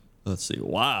 Let's see.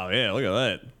 Wow, yeah, look at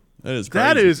that. That is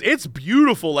crazy. It's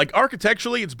beautiful. Like,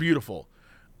 architecturally, it's beautiful.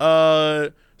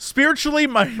 Spiritually,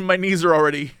 my knees are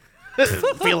already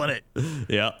feeling it.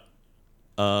 Yeah.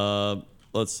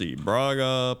 Let's see.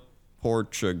 Braga,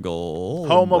 Portugal.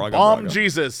 Home of Braga, Bomb Braga.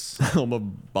 Jesus. Home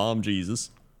of Bomb Jesus.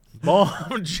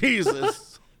 Bomb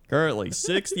Jesus. Currently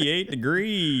 68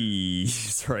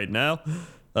 degrees right now.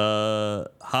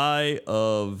 High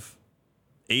of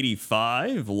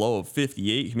 85, low of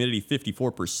 58, humidity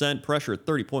 54%, pressure at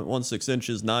 30.16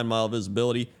 inches, 9-mile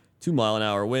visibility,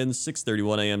 2-mile-an-hour winds,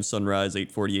 6:31 a.m. sunrise,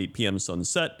 8:48 p.m.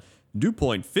 sunset, dew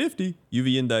point 50,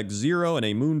 UV index 0, and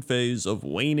a moon phase of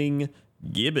waning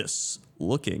gibbous.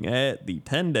 Looking at the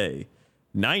 10-day,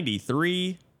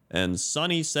 93 and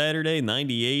sunny Saturday,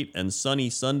 98 and sunny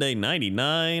Sunday,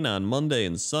 99 on Monday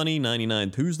and sunny,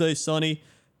 99 Tuesday, sunny.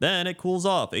 Then it cools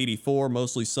off, 84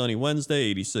 mostly sunny Wednesday,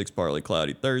 86 partly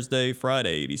cloudy Thursday,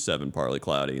 Friday 87 partly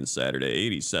cloudy, and Saturday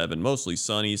 87 mostly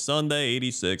sunny, Sunday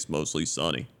 86 mostly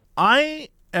sunny. I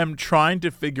am trying to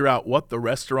figure out what the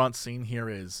restaurant scene here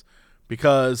is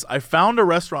because I found a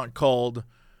restaurant called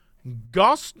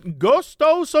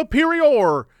Gusto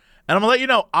Superior. And I'm going to let you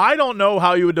know, I don't know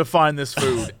how you would define this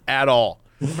food at all.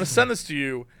 I'm going to send this to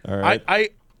you. All right. I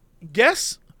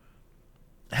guess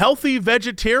healthy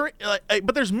vegetarian,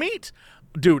 but there's meat.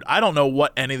 Dude, I don't know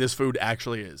what any of this food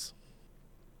actually is.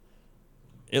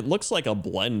 It looks like a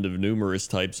blend of numerous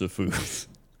types of food.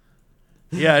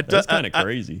 Yeah, it does. That's kind of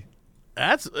crazy.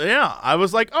 I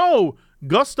was like, oh,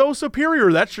 Gusto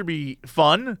Superior. That should be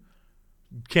fun.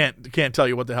 Can't tell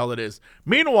you what the hell it is.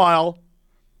 Meanwhile,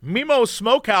 Mimo's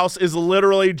Smokehouse is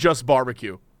literally just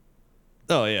barbecue.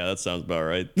 Oh, yeah, that sounds about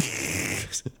right.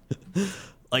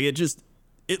 Like,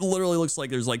 it literally looks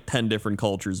like there's like 10 different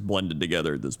cultures blended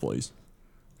together at this place.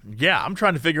 Yeah, I'm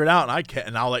trying to figure it out,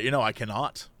 and I'll let you know I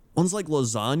cannot. One's like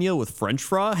lasagna with French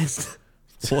fries.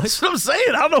 That's what I'm saying.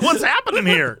 I don't know what's happening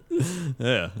here.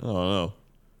 Yeah, I don't know.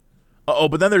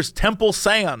 But then there's Temple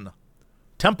San.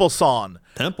 Temple San.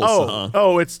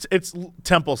 It's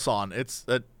Temple San. It's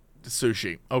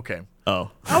sushi. Okay. Oh.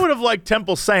 I would have liked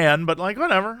Temple San, but like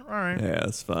whatever. All right. Yeah,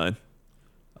 that's fine.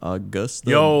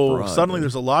 Augusta. Braga. Suddenly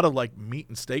there's a lot of like meat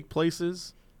and steak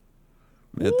places.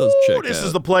 It does check This out.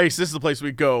 is the place. This is the place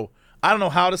we go. I don't know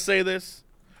how to say this.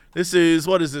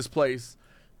 What is this place?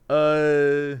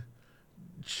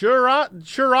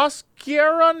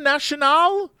 Churrasqueria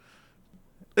Nacional?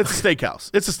 It's a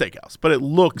steakhouse. But it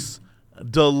looks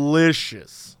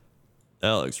delicious.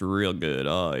 That looks real good.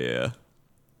 Oh, yeah.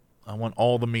 I want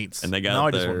all the meats. And they now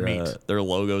I got just want meat. their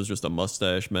logo's just a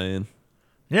mustache man.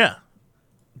 Yeah.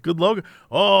 Good logo.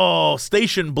 Oh,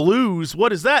 Station Blues.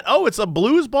 What is that? Oh, it's a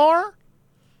blues bar?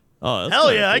 Oh, that's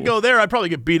Hell yeah, cool. I'd go there. I'd probably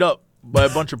get beat up by a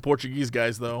bunch of Portuguese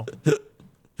guys, though.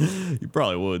 You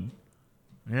probably would.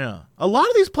 Yeah. A lot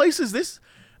of these places,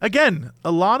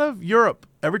 a lot of Europe,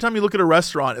 every time you look at a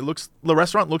restaurant, the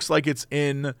restaurant looks like it's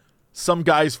in some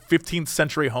guy's 15th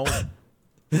century home.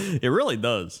 It really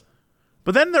does.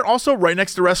 But then they're also right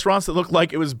next to restaurants that look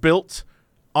like it was built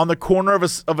on the corner of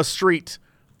a street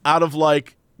out of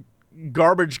like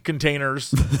garbage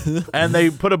containers, and they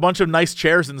put a bunch of nice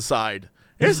chairs inside.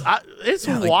 It's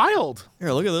wild.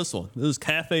 Here, look at this one. This is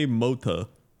Cafe Mota,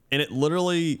 and it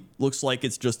literally looks like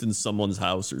it's just in someone's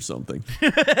house or something.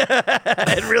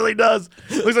 It really does.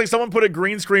 Looks like someone put a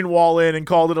green screen wall in and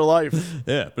called it a life.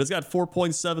 Yeah, but it's got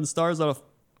 4.7 stars out of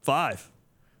 5.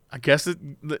 I guess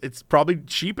it's probably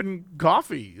cheap and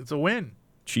coffee. It's a win.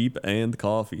 Cheap and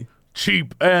coffee.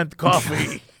 Cheap and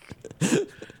coffee.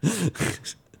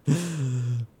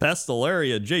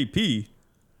 Pastelaria JP.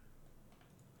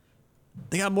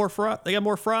 They got more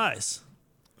fries.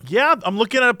 Yeah, I'm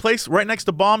looking at a place right next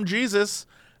to Bomb Jesus,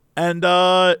 and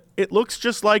it looks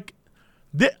just like.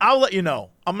 I'll let you know.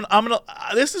 I'm gonna.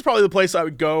 This is probably the place I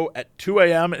would go at 2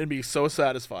 a.m. and be so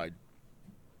satisfied.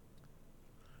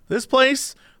 This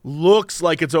place looks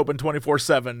like it's open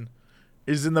 24/7.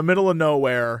 Is in the middle of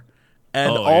nowhere,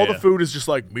 and all the food is just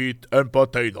like meat and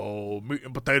potato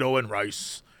and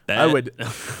rice. I would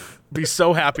be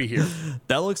so happy here.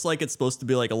 That looks like it's supposed to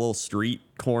be like a little street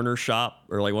corner shop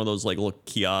or like one of those like little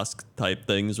kiosk type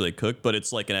things where they cook, but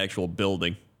it's like an actual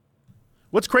building.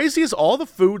 What's crazy is all the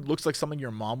food looks like something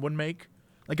your mom would make.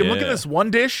 Like I'm looking at this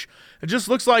one dish, it just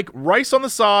looks like rice on the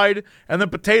side and then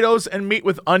potatoes and meat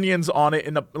with onions on it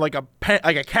in like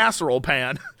a casserole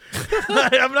pan.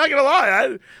 I'm not gonna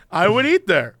lie, I would eat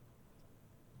there.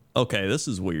 Okay, this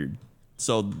is weird.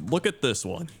 So look at this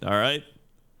one. All right,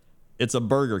 it's a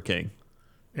Burger King.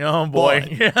 Oh boy,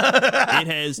 it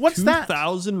has What's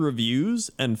 2,000 reviews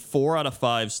and 4 out of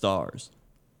 5 stars.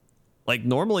 Like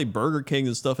normally Burger King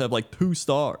and stuff have like 2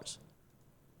 stars.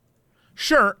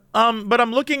 Sure, but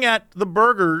I'm looking at the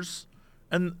burgers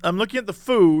and I'm looking at the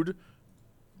food,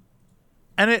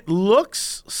 and it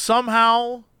looks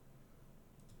somehow.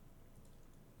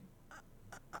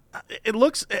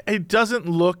 It doesn't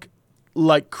look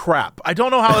like crap. I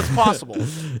don't know how it's possible.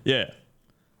 Yeah.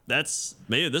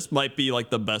 Maybe this might be like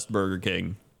the best Burger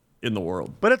King in the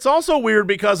world. But it's also weird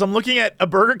because I'm looking at a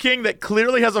Burger King that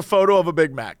clearly has a photo of a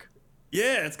Big Mac.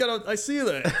 Yeah, I see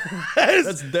that.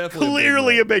 That's definitely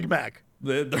clearly a Big Mac.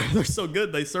 They're so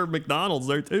good. They serve McDonald's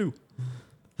there too.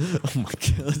 Oh my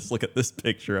God. Let's look at this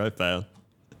picture I found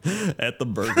at the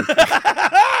Burger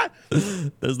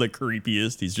King. That's the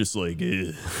creepiest. He's just like,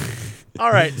 ugh. All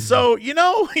right. So,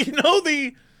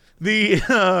 the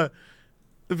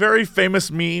very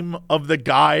famous meme of the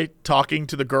guy talking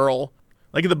to the girl,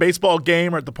 like at the baseball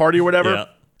game or at the party or whatever. Yeah.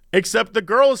 Except the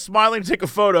girl is smiling to take a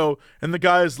photo, and the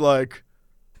guy is like,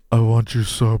 "I want you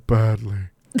so badly."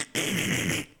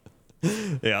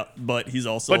 Yeah, but he's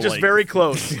also just like, very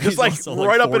close, just like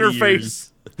right up in her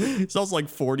face. He's also like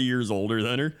 40 years older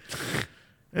than her.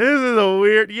 This is a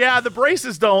weird. Yeah, the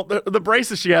braces don't. The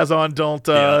braces she has on don't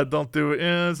do it.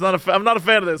 It's not. I'm not a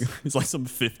fan of this. He's like some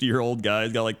 50-year-old guy.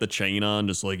 He's got like the chain on,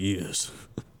 just like yes.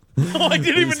 Oh, I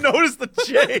didn't even notice the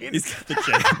chain. He's got the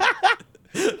chain.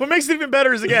 What makes it even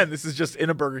better is, again, this is just in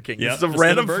a Burger King. Yep, this is a just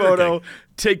random in a Burger photo King.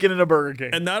 taken in a Burger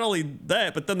King. And not only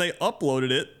that, but then they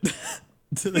uploaded it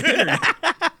to the internet.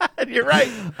 You're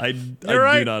right. I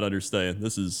right. do not understand.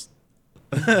 This is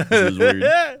weird.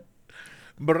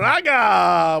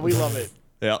 Braga. We love it.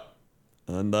 Yeah.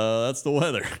 And that's the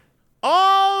weather.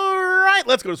 All right.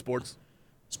 Let's go to sports.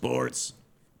 Sports.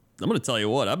 I'm going to tell you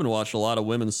what. I've been watching a lot of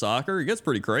women's soccer. It gets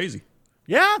pretty crazy.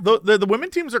 Yeah, the women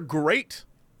teams are great.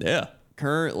 Yeah.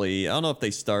 Currently, I don't know if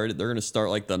they started. They're going to start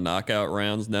like the knockout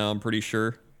rounds now, I'm pretty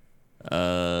sure.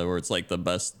 Where it's like the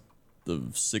best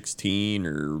of 16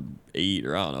 or 8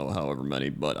 or I don't know, however many.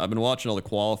 But I've been watching all the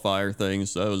qualifier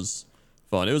things. So that was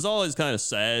fun. It was always kind of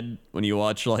sad when you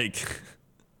watch like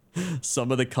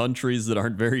some of the countries that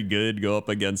aren't very good go up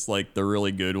against like the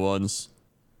really good ones.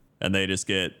 And they just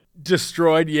get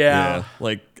destroyed. Yeah.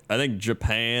 Like I think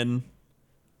Japan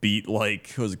beat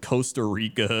like Costa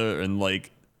Rica and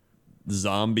like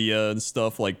Zambia and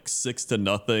stuff like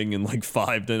 6-0 and like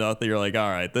 5-0. You're like, all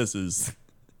right, this is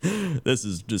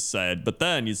just sad. But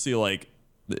then you see like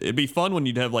it'd be fun when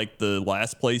you'd have like the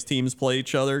last place teams play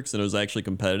each other because it was actually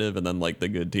competitive, and then like the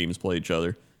good teams play each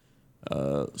other.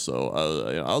 So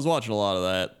I was watching a lot of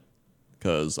that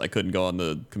because I couldn't go on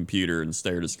the computer and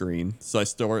stare at a screen, so I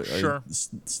stared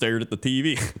at the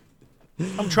TV.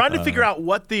 I'm trying to figure out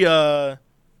what the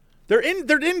they're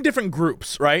in different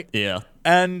groups, right? Yeah.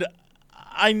 And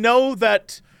I know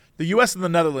that the U.S. and the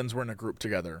Netherlands were in a group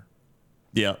together.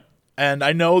 Yeah. And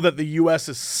I know that the U.S.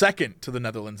 is second to the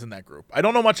Netherlands in that group. I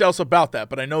don't know much else about that,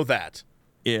 but I know that.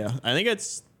 Yeah. I think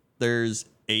there's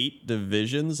 8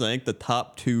 divisions. I think the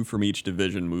top 2 from each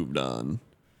division moved on.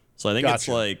 So I think it's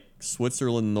like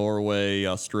Switzerland, Norway,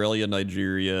 Australia,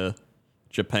 Nigeria,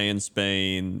 Japan,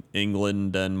 Spain,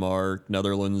 England, Denmark,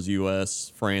 Netherlands,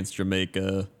 U.S., France,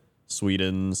 Jamaica,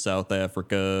 Sweden, South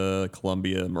Africa,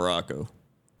 Colombia, Morocco.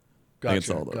 I think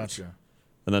it's all those. Gotcha.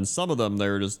 And then some of them,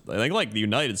 they're just, I think like the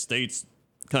United States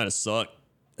kind of suck.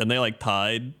 And they like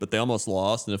tied, but they almost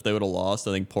lost. And if they would have lost,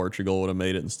 I think Portugal would have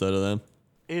made it instead of them.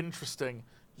 Interesting.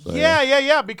 So,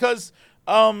 yeah. Because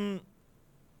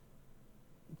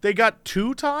They got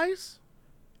 2 ties?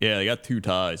 Yeah, they got 2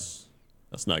 ties.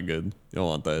 That's not good. You don't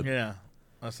want that. Yeah.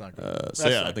 That's not good. So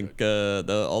yeah, I think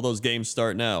all those games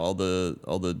start now. All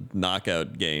the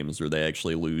knockout games where they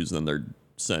actually lose and then they're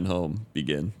sent home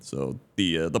begin. So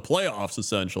the playoffs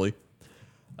essentially.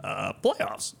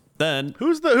 Playoffs. Then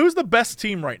Who's the best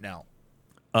team right now?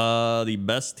 the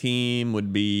best team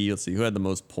would be, let's see, who had the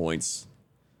most points?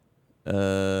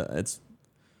 It's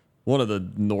one of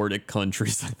the Nordic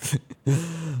countries.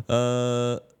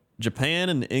 Japan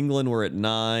and England were at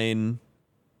 9.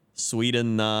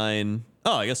 Sweden 9.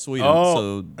 Oh, I guess Sweden. Oh,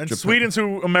 so and Japan, Sweden's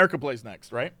who America plays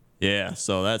next, right? yeah,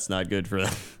 so that's not good for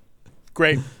them.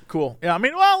 Great, cool. Yeah, I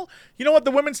mean, well, you know what?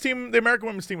 The women's team, the American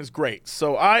women's team, is great.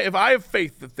 So if I have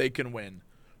faith that they can win,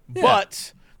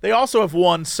 but they also have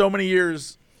won so many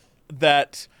years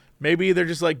that maybe they're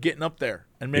just like getting up there,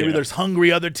 and maybe there's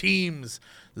hungry other teams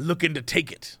looking to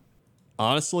take it.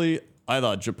 Honestly, I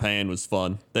thought Japan was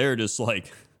fun. They're just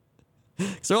like,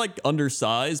 cause they're like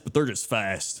undersized, but they're just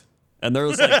fast. And they're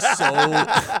just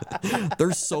like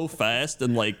they're so fast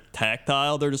and like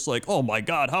tactile. They're just like, oh my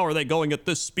God, how are they going at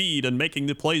this speed and making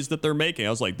the plays that they're making?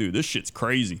 I was like, dude, this shit's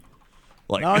crazy.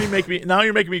 Like Now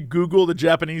you're making me Google the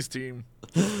Japanese team.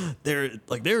 they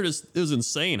were just, it was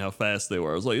insane how fast they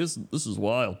were. I was like, this is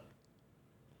wild.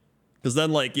 Cause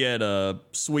then like you had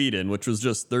Sweden, which was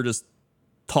they're just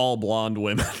tall blonde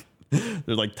women.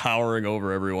 They're like towering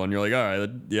over everyone. You're like, all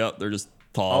right, they're just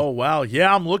tall. Oh wow,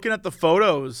 yeah, I'm looking at the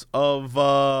photos of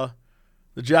the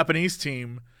Japanese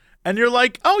team, and you're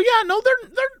like, oh yeah, no,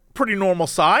 they're pretty normal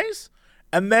size.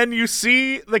 And then you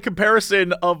see the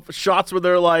comparison of shots where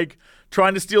they're like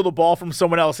trying to steal the ball from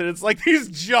someone else, and it's like these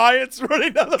giants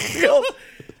running down the field.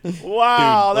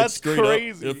 Wow, Dude, that's straight up,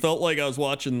 crazy. it felt like I was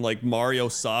watching like Mario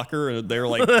Soccer, and they're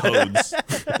like toads.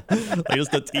 Like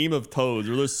just a team of toads.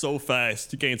 Where they're so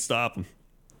fast, you can't stop them.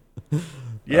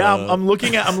 Yeah, I'm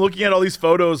looking at all these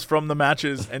photos from the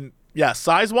matches, and yeah,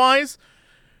 size wise,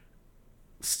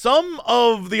 some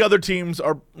of the other teams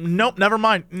are nope, never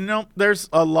mind. Nope, there's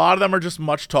a lot of them are just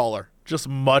much taller.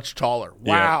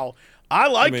 Wow, I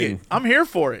like it. I'm here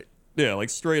for it. Yeah,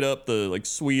 like straight up the like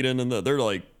Sweden and they're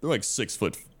like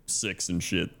 6'6" and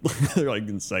shit. They're like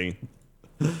insane.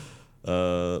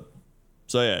 So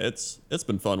yeah, it's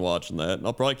been fun watching that, and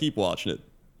I'll probably keep watching it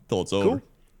till it's over.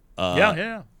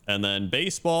 Yeah. And then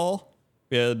baseball,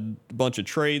 we had a bunch of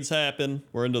trades happen.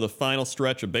 We're into the final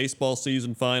stretch of baseball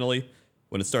season finally,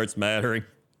 when it starts mattering.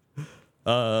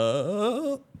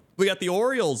 We got the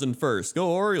Orioles in first. Go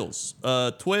Orioles.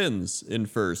 Twins in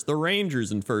first. The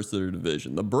Rangers in first of their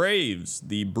division. The Braves,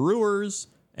 the Brewers,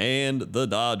 and the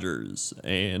Dodgers.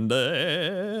 And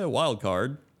wild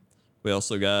card. We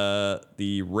also got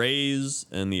the Rays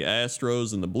and the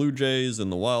Astros and the Blue Jays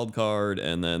in the wild card,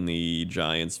 and then the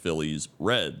Giants, Phillies,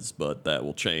 Reds. But that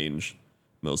will change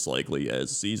most likely as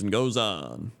the season goes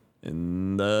on.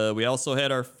 And we also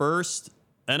had our first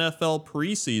NFL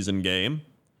preseason game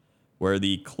where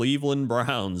the Cleveland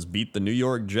Browns beat the New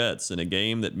York Jets in a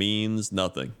game that means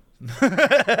nothing.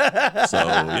 So,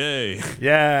 yay.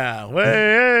 Yeah.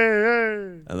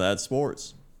 Way. And that's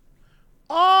sports.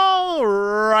 All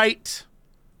right.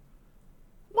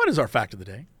 What is our fact of the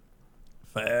day?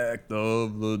 Fact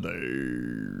of the day.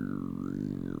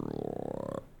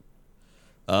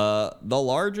 The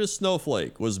largest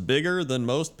snowflake was bigger than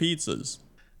most pizzas.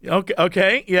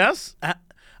 Okay. Yes. I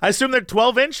assume they're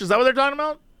 12-inch. Is that what they're talking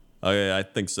about? Okay, I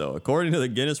think so. According to the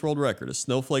Guinness World Record, a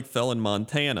snowflake fell in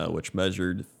Montana, which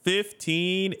measured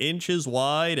 15 inches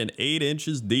wide and 8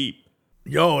 inches deep.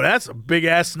 Yo, that's a big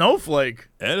ass snowflake.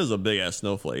 That is a big ass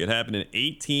snowflake. It happened in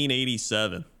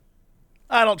 1887.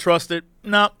 I don't trust it.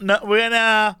 No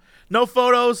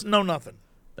photos, no nothing.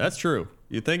 That's true.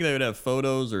 You'd think they would have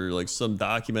photos or like some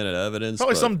documented evidence.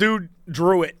 Probably some dude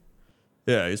drew it.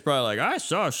 Yeah, he's probably like, I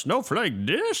saw a snowflake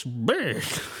this big.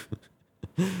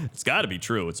 It's got to be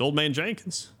true. It's Old Man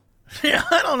Jenkins. Yeah,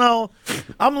 I don't know.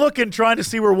 I'm looking, trying to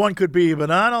see where one could be, but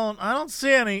I don't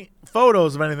see any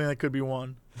photos of anything that could be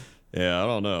one. Yeah, I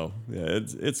don't know. Yeah,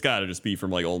 it's got to just be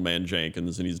from like Old Man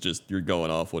Jenkins, and you're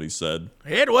going off what he said.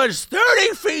 It was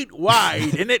 30 feet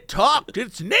wide, and it talked.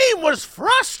 Its name was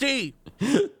Frosty.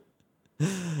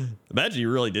 Imagine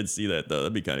you really did see that, though.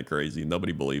 That'd be kind of crazy.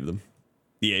 Nobody believed them.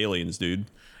 The aliens, dude.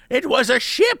 It was a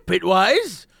ship, it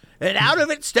was. And out of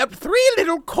it stepped 3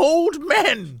 little cold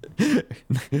men.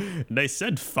 They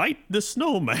said, fight the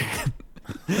snowman.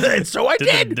 And so I to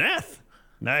did. the death.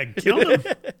 And I killed him.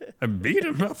 I beat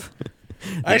him up.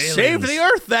 I saved the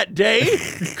earth that day,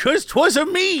 'cause 'twas a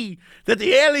me that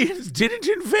the aliens didn't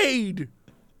invade.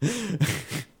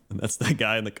 And that's that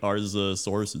guy in the car's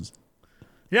sources.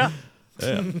 Yeah.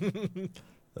 Yeah.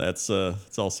 That's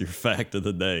also your fact of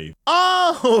the day.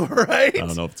 Oh, right. I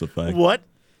don't know if it's a fact. What?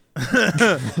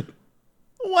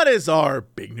 What is our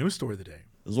big news story of the day?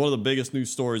 This is one of the biggest news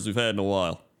stories we've had in a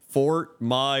while. Fort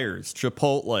Myers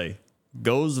Chipotle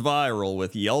goes viral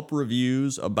with Yelp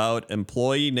reviews about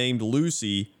employee named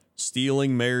Lucy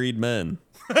stealing married men.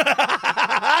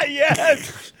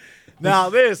 Yes. Now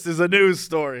this is a news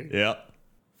story. Yeah.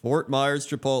 Fort Myers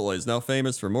Chipotle is now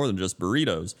famous for more than just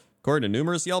burritos. According to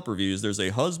numerous Yelp reviews, there's a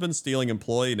husband-stealing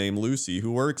employee named Lucy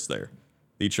who works there.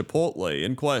 The Chipotle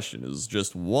in question is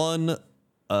just one,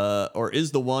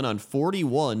 is the one on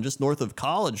 41 just north of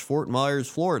College, Fort Myers,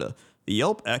 Florida. The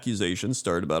Yelp accusation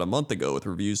started about a month ago with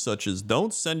reviews such as,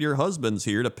 "Don't send your husbands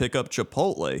here to pick up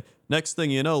Chipotle. Next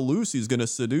thing you know, Lucy's going to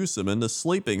seduce him into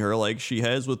sleeping her like she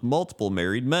has with multiple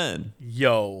married men."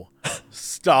 Yo,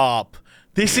 stop.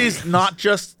 This is not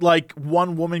just like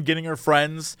one woman getting her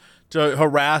friends to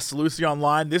harass Lucy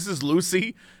online. This is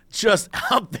Lucy just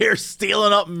out there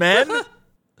stealing up men.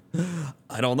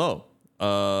 I don't know.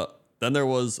 Then there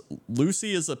was,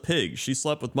 "Lucy is a pig. She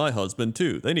slept with my husband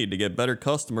too. They need to get better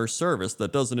customer service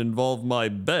that doesn't involve my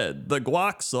bed. The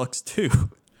guac sucks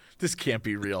too." This can't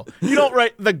be real. You don't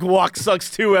write "the guac sucks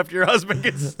too" after your husband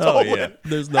gets stolen. Oh yeah,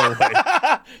 there's no way.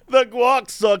 The guac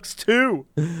sucks too.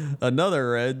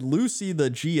 Another read, "Lucy,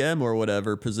 the GM or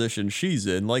whatever position she's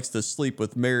in, likes to sleep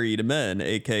with married men,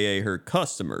 aka her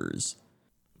customers."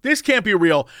 This can't be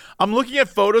real. I'm looking at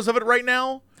photos of it right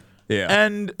now. Yeah.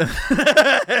 And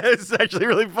it's actually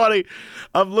really funny.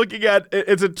 I'm looking at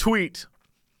it's a tweet,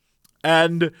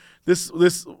 and this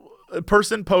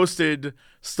person posted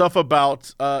stuff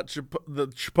about the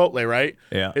Chipotle, right?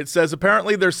 Yeah. It says,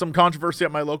 "Apparently there's some controversy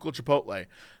at my local Chipotle.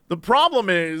 The problem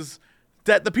is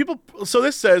that the people." So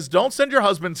this says, "Don't send your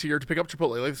husbands here to pick up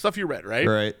Chipotle," like the stuff you read, right?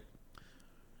 Right.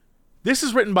 This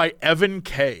is written by Evan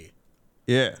K.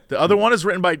 Yeah. The other one is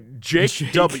written by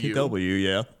Jake W. W,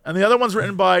 yeah. And the other one's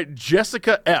written by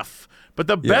Jessica F. But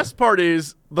the best part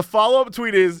is, the follow-up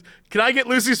tweet is, "Can I get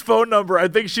Lucy's phone number? I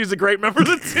think she's a great member of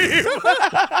the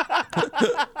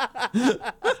team."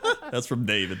 That's from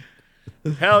David.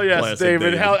 Hell yes, Classic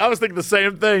David. David. Hell, I was thinking the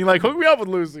same thing. Like, hook me up with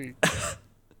Lucy.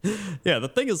 Yeah, the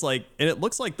thing is, like, and it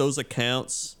looks like those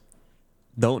accounts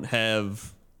don't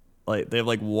have, like, they have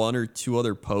like one or two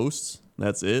other posts.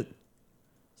 That's it.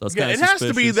 So it's Yeah, kind it of has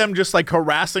to be them just like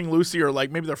harassing Lucy, or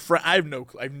like maybe their friend. I have no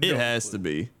clue. It has to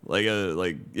be like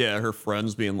her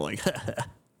friends being like,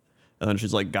 and then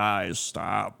she's like, "Guys,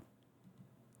 stop."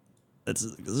 It's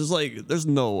like there's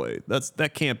no way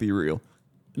that can't be real.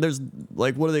 There's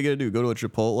like, what are they gonna do? Go to a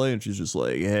Chipotle and she's just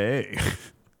like, "Hey."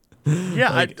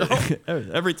 Yeah, Like, I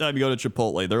don't. every time you go to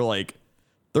Chipotle,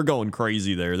 they're going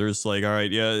crazy there. They're just like, "All right,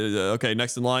 yeah, okay,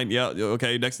 next in line, yeah,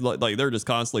 okay, next in line." Like, they're just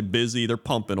constantly busy. They're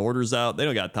pumping orders out. They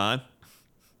don't got time.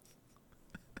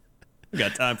 You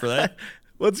got time for that?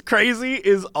 What's crazy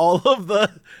is all of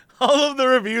the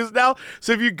reviews now.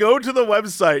 So if you go to the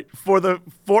website for the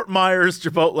Fort Myers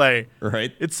Chipotle,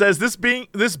 Right. it says this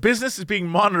business is being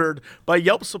monitored by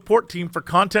Yelp support team for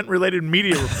content related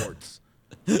media reports.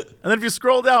 And then if you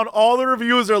scroll down, all the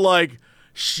reviews are like,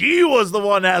 "She was the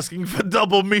one asking for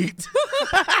double meat."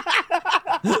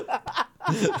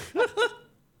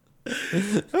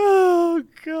 Oh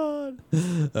God.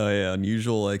 Oh yeah,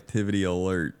 unusual activity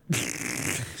alert.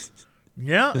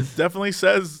 Yeah, it definitely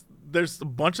says there's a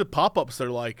bunch of pop-ups that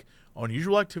are like,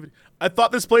 "Unusual activity." I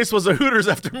thought this place was a Hooters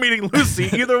after meeting Lucy.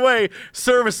 Either way,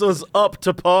 service was up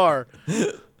to par.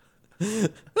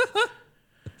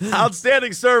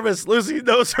 Outstanding service. Lucy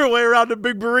knows her way around a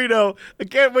big burrito. I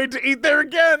can't wait to eat there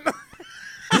again.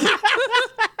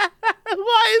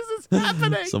 Why is this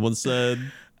happening? Someone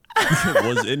said,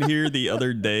 "Was in here the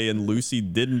other day and Lucy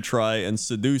didn't try and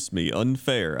seduce me.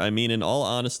 Unfair. I mean, in all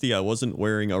honesty, I wasn't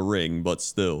wearing a ring, but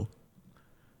still."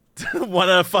 1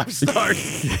 out of 5 stars.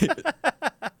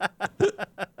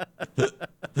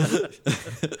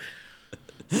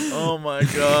 Oh my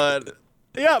God.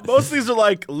 Yeah, most of these are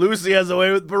like, "Lucy has a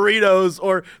way with burritos,"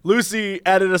 or "Lucy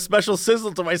added a special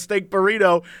sizzle to my steak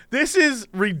burrito." This is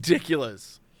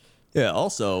ridiculous. Yeah,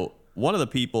 also, one of the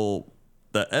people,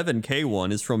 the Evan K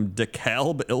one, is from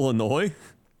DeKalb, Illinois.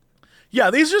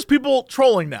 Yeah, these are just people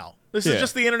trolling now. This is Yeah.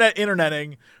 just the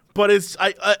interneting, but it's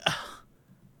I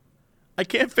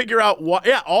can't figure out why.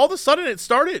 Yeah, all of a sudden it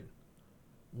started.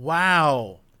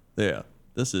 Wow. Yeah,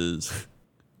 this is...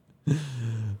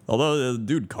 Although,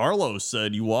 dude, Carlos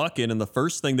said you walk in and the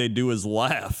first thing they do is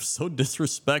laugh. So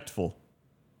disrespectful.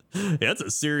 Yeah, that's a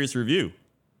serious review.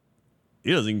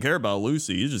 He doesn't even care about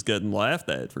Lucy. He's just getting laughed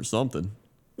at for something.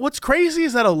 What's crazy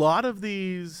is that a lot of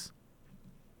these,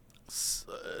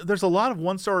 there's a lot of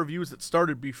 1-star reviews that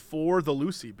started before the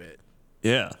Lucy bit.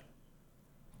 Yeah.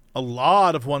 A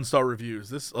lot of 1-star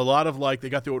reviews. A lot of like they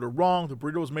got the order wrong, the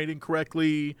burrito was made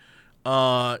incorrectly.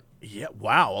 Wow,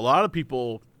 a lot of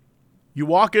people. You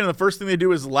walk in and the first thing they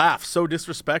do is laugh. So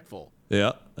disrespectful.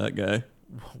 Yeah, that guy.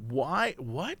 Why?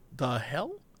 What the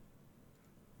hell?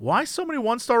 Why so many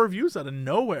 1-star reviews out of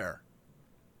nowhere?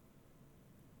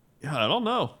 Yeah, I don't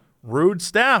know. Rude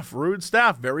staff,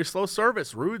 very slow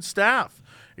service, rude staff,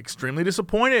 extremely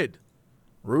disappointed.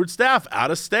 Rude staff,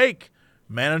 out of steak.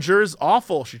 Manager is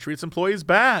awful. She treats employees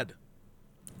bad.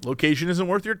 Location isn't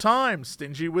worth your time.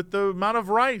 Stingy with the amount of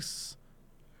rice.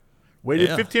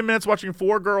 Waited 15 minutes watching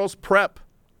 4 girls prep.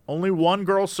 Only 1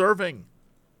 girl serving.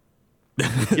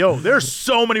 Yo, there's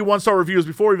so many 1-star reviews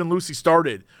before even Lucy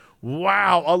started.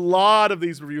 Wow, a lot of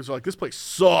these reviews are like, this place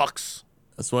sucks.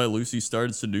 That's why Lucy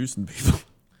started seducing people.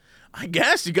 I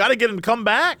guess you got to get them to come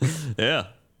back. Yeah,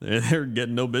 they're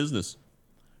getting no business.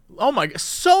 Oh my God,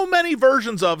 so many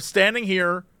versions of standing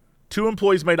here, 2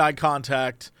 employees made eye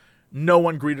contact, no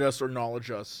one greeted us or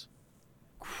acknowledged us.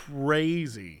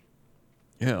 Crazy.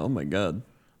 Yeah, oh my God.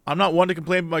 I'm not one to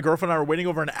complain, but my girlfriend and I were waiting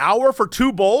over an hour for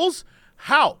 2 bowls?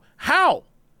 How?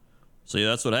 See,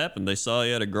 that's what happened. They saw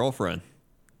you had a girlfriend.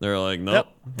 They're like, nope.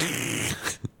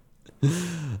 Yep.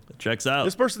 Checks out.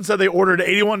 This person said they ordered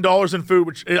 $81 in food,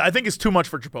 which I think is too much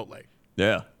for Chipotle.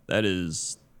 Yeah, that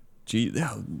is, gee,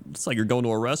 yeah, it's like you're going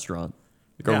to a restaurant,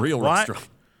 like a real restaurant.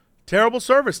 Terrible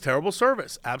service,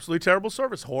 absolutely terrible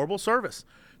service, horrible service.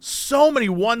 So many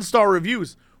 1-star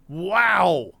reviews.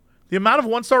 Wow. The amount of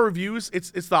 1-star reviews, it's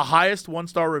the highest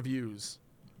 1-star reviews,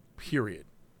 period.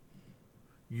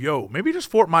 Yo, maybe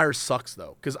just Fort Myers sucks,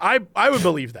 though, because I would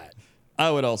believe that. I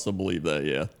would also believe that,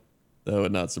 yeah. That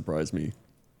would not surprise me.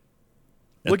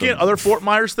 Looking at other Fort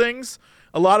Myers things,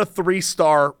 a lot of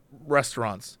 3-star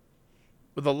restaurants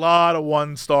with a lot of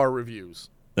 1-star reviews.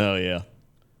 Oh, yeah.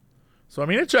 So, I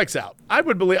mean, it checks out. I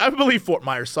would believe Fort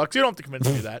Myers sucks. You don't have to convince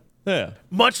me of that. Yeah.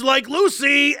 Much like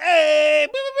Lucy. Hey!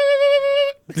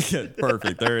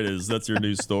 Perfect. There it is. That's your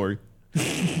news story.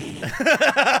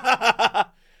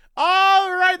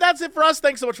 All right, that's it for us.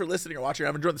 Thanks so much for listening or watching.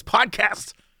 I've enjoyed this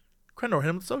podcast. Crendor, hit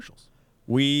him with socials.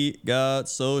 We got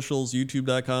socials,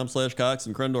 youtube.com/Cox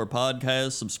and Crendor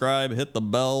podcast. Subscribe, hit the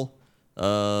bell,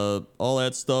 all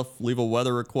that stuff. Leave a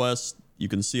weather request. You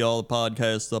can see all the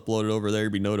podcasts uploaded over there.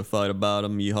 Be notified about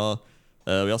them. Yeehaw.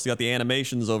 We also got the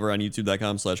animations over on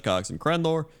youtube.com/Cox and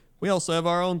Crendor. We also have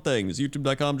our own things.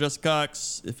 youtube.com/Jesse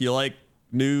Cox. If you like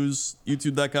news,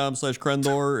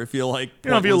 youtube.com/Crendor. If you like,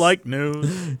 if you like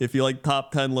news, if you like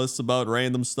top 10 lists about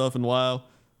random stuff and WoW.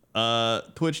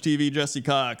 Twitch TV Jesse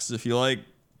Cox. If you like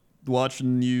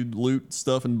watching you loot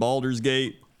stuff in Baldur's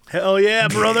Gate. Hell yeah,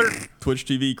 brother. Twitch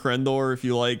TV Crendor. If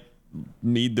you like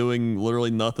me doing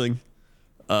literally nothing.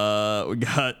 We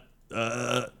got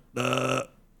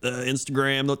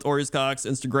Instagram Notorious Cox.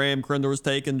 Instagram Crendor's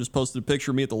taken. Just posted a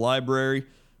picture of me at the library.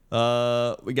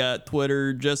 We got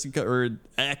Twitter Jessica or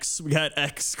X. We got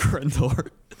X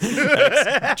Crendor.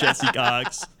 X Jesse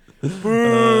Cox.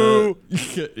 Boo.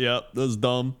 Yep, that was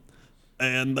dumb.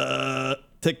 And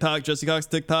TikTok Jesse Cox.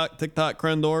 TikTok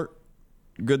Crendor.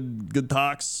 Good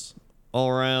talks all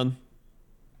around.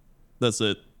 That's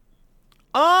it.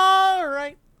 All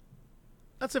right.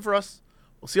 That's it for us.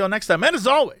 We'll see y'all next time. And as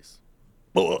always,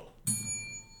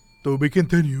 to be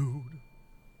continued.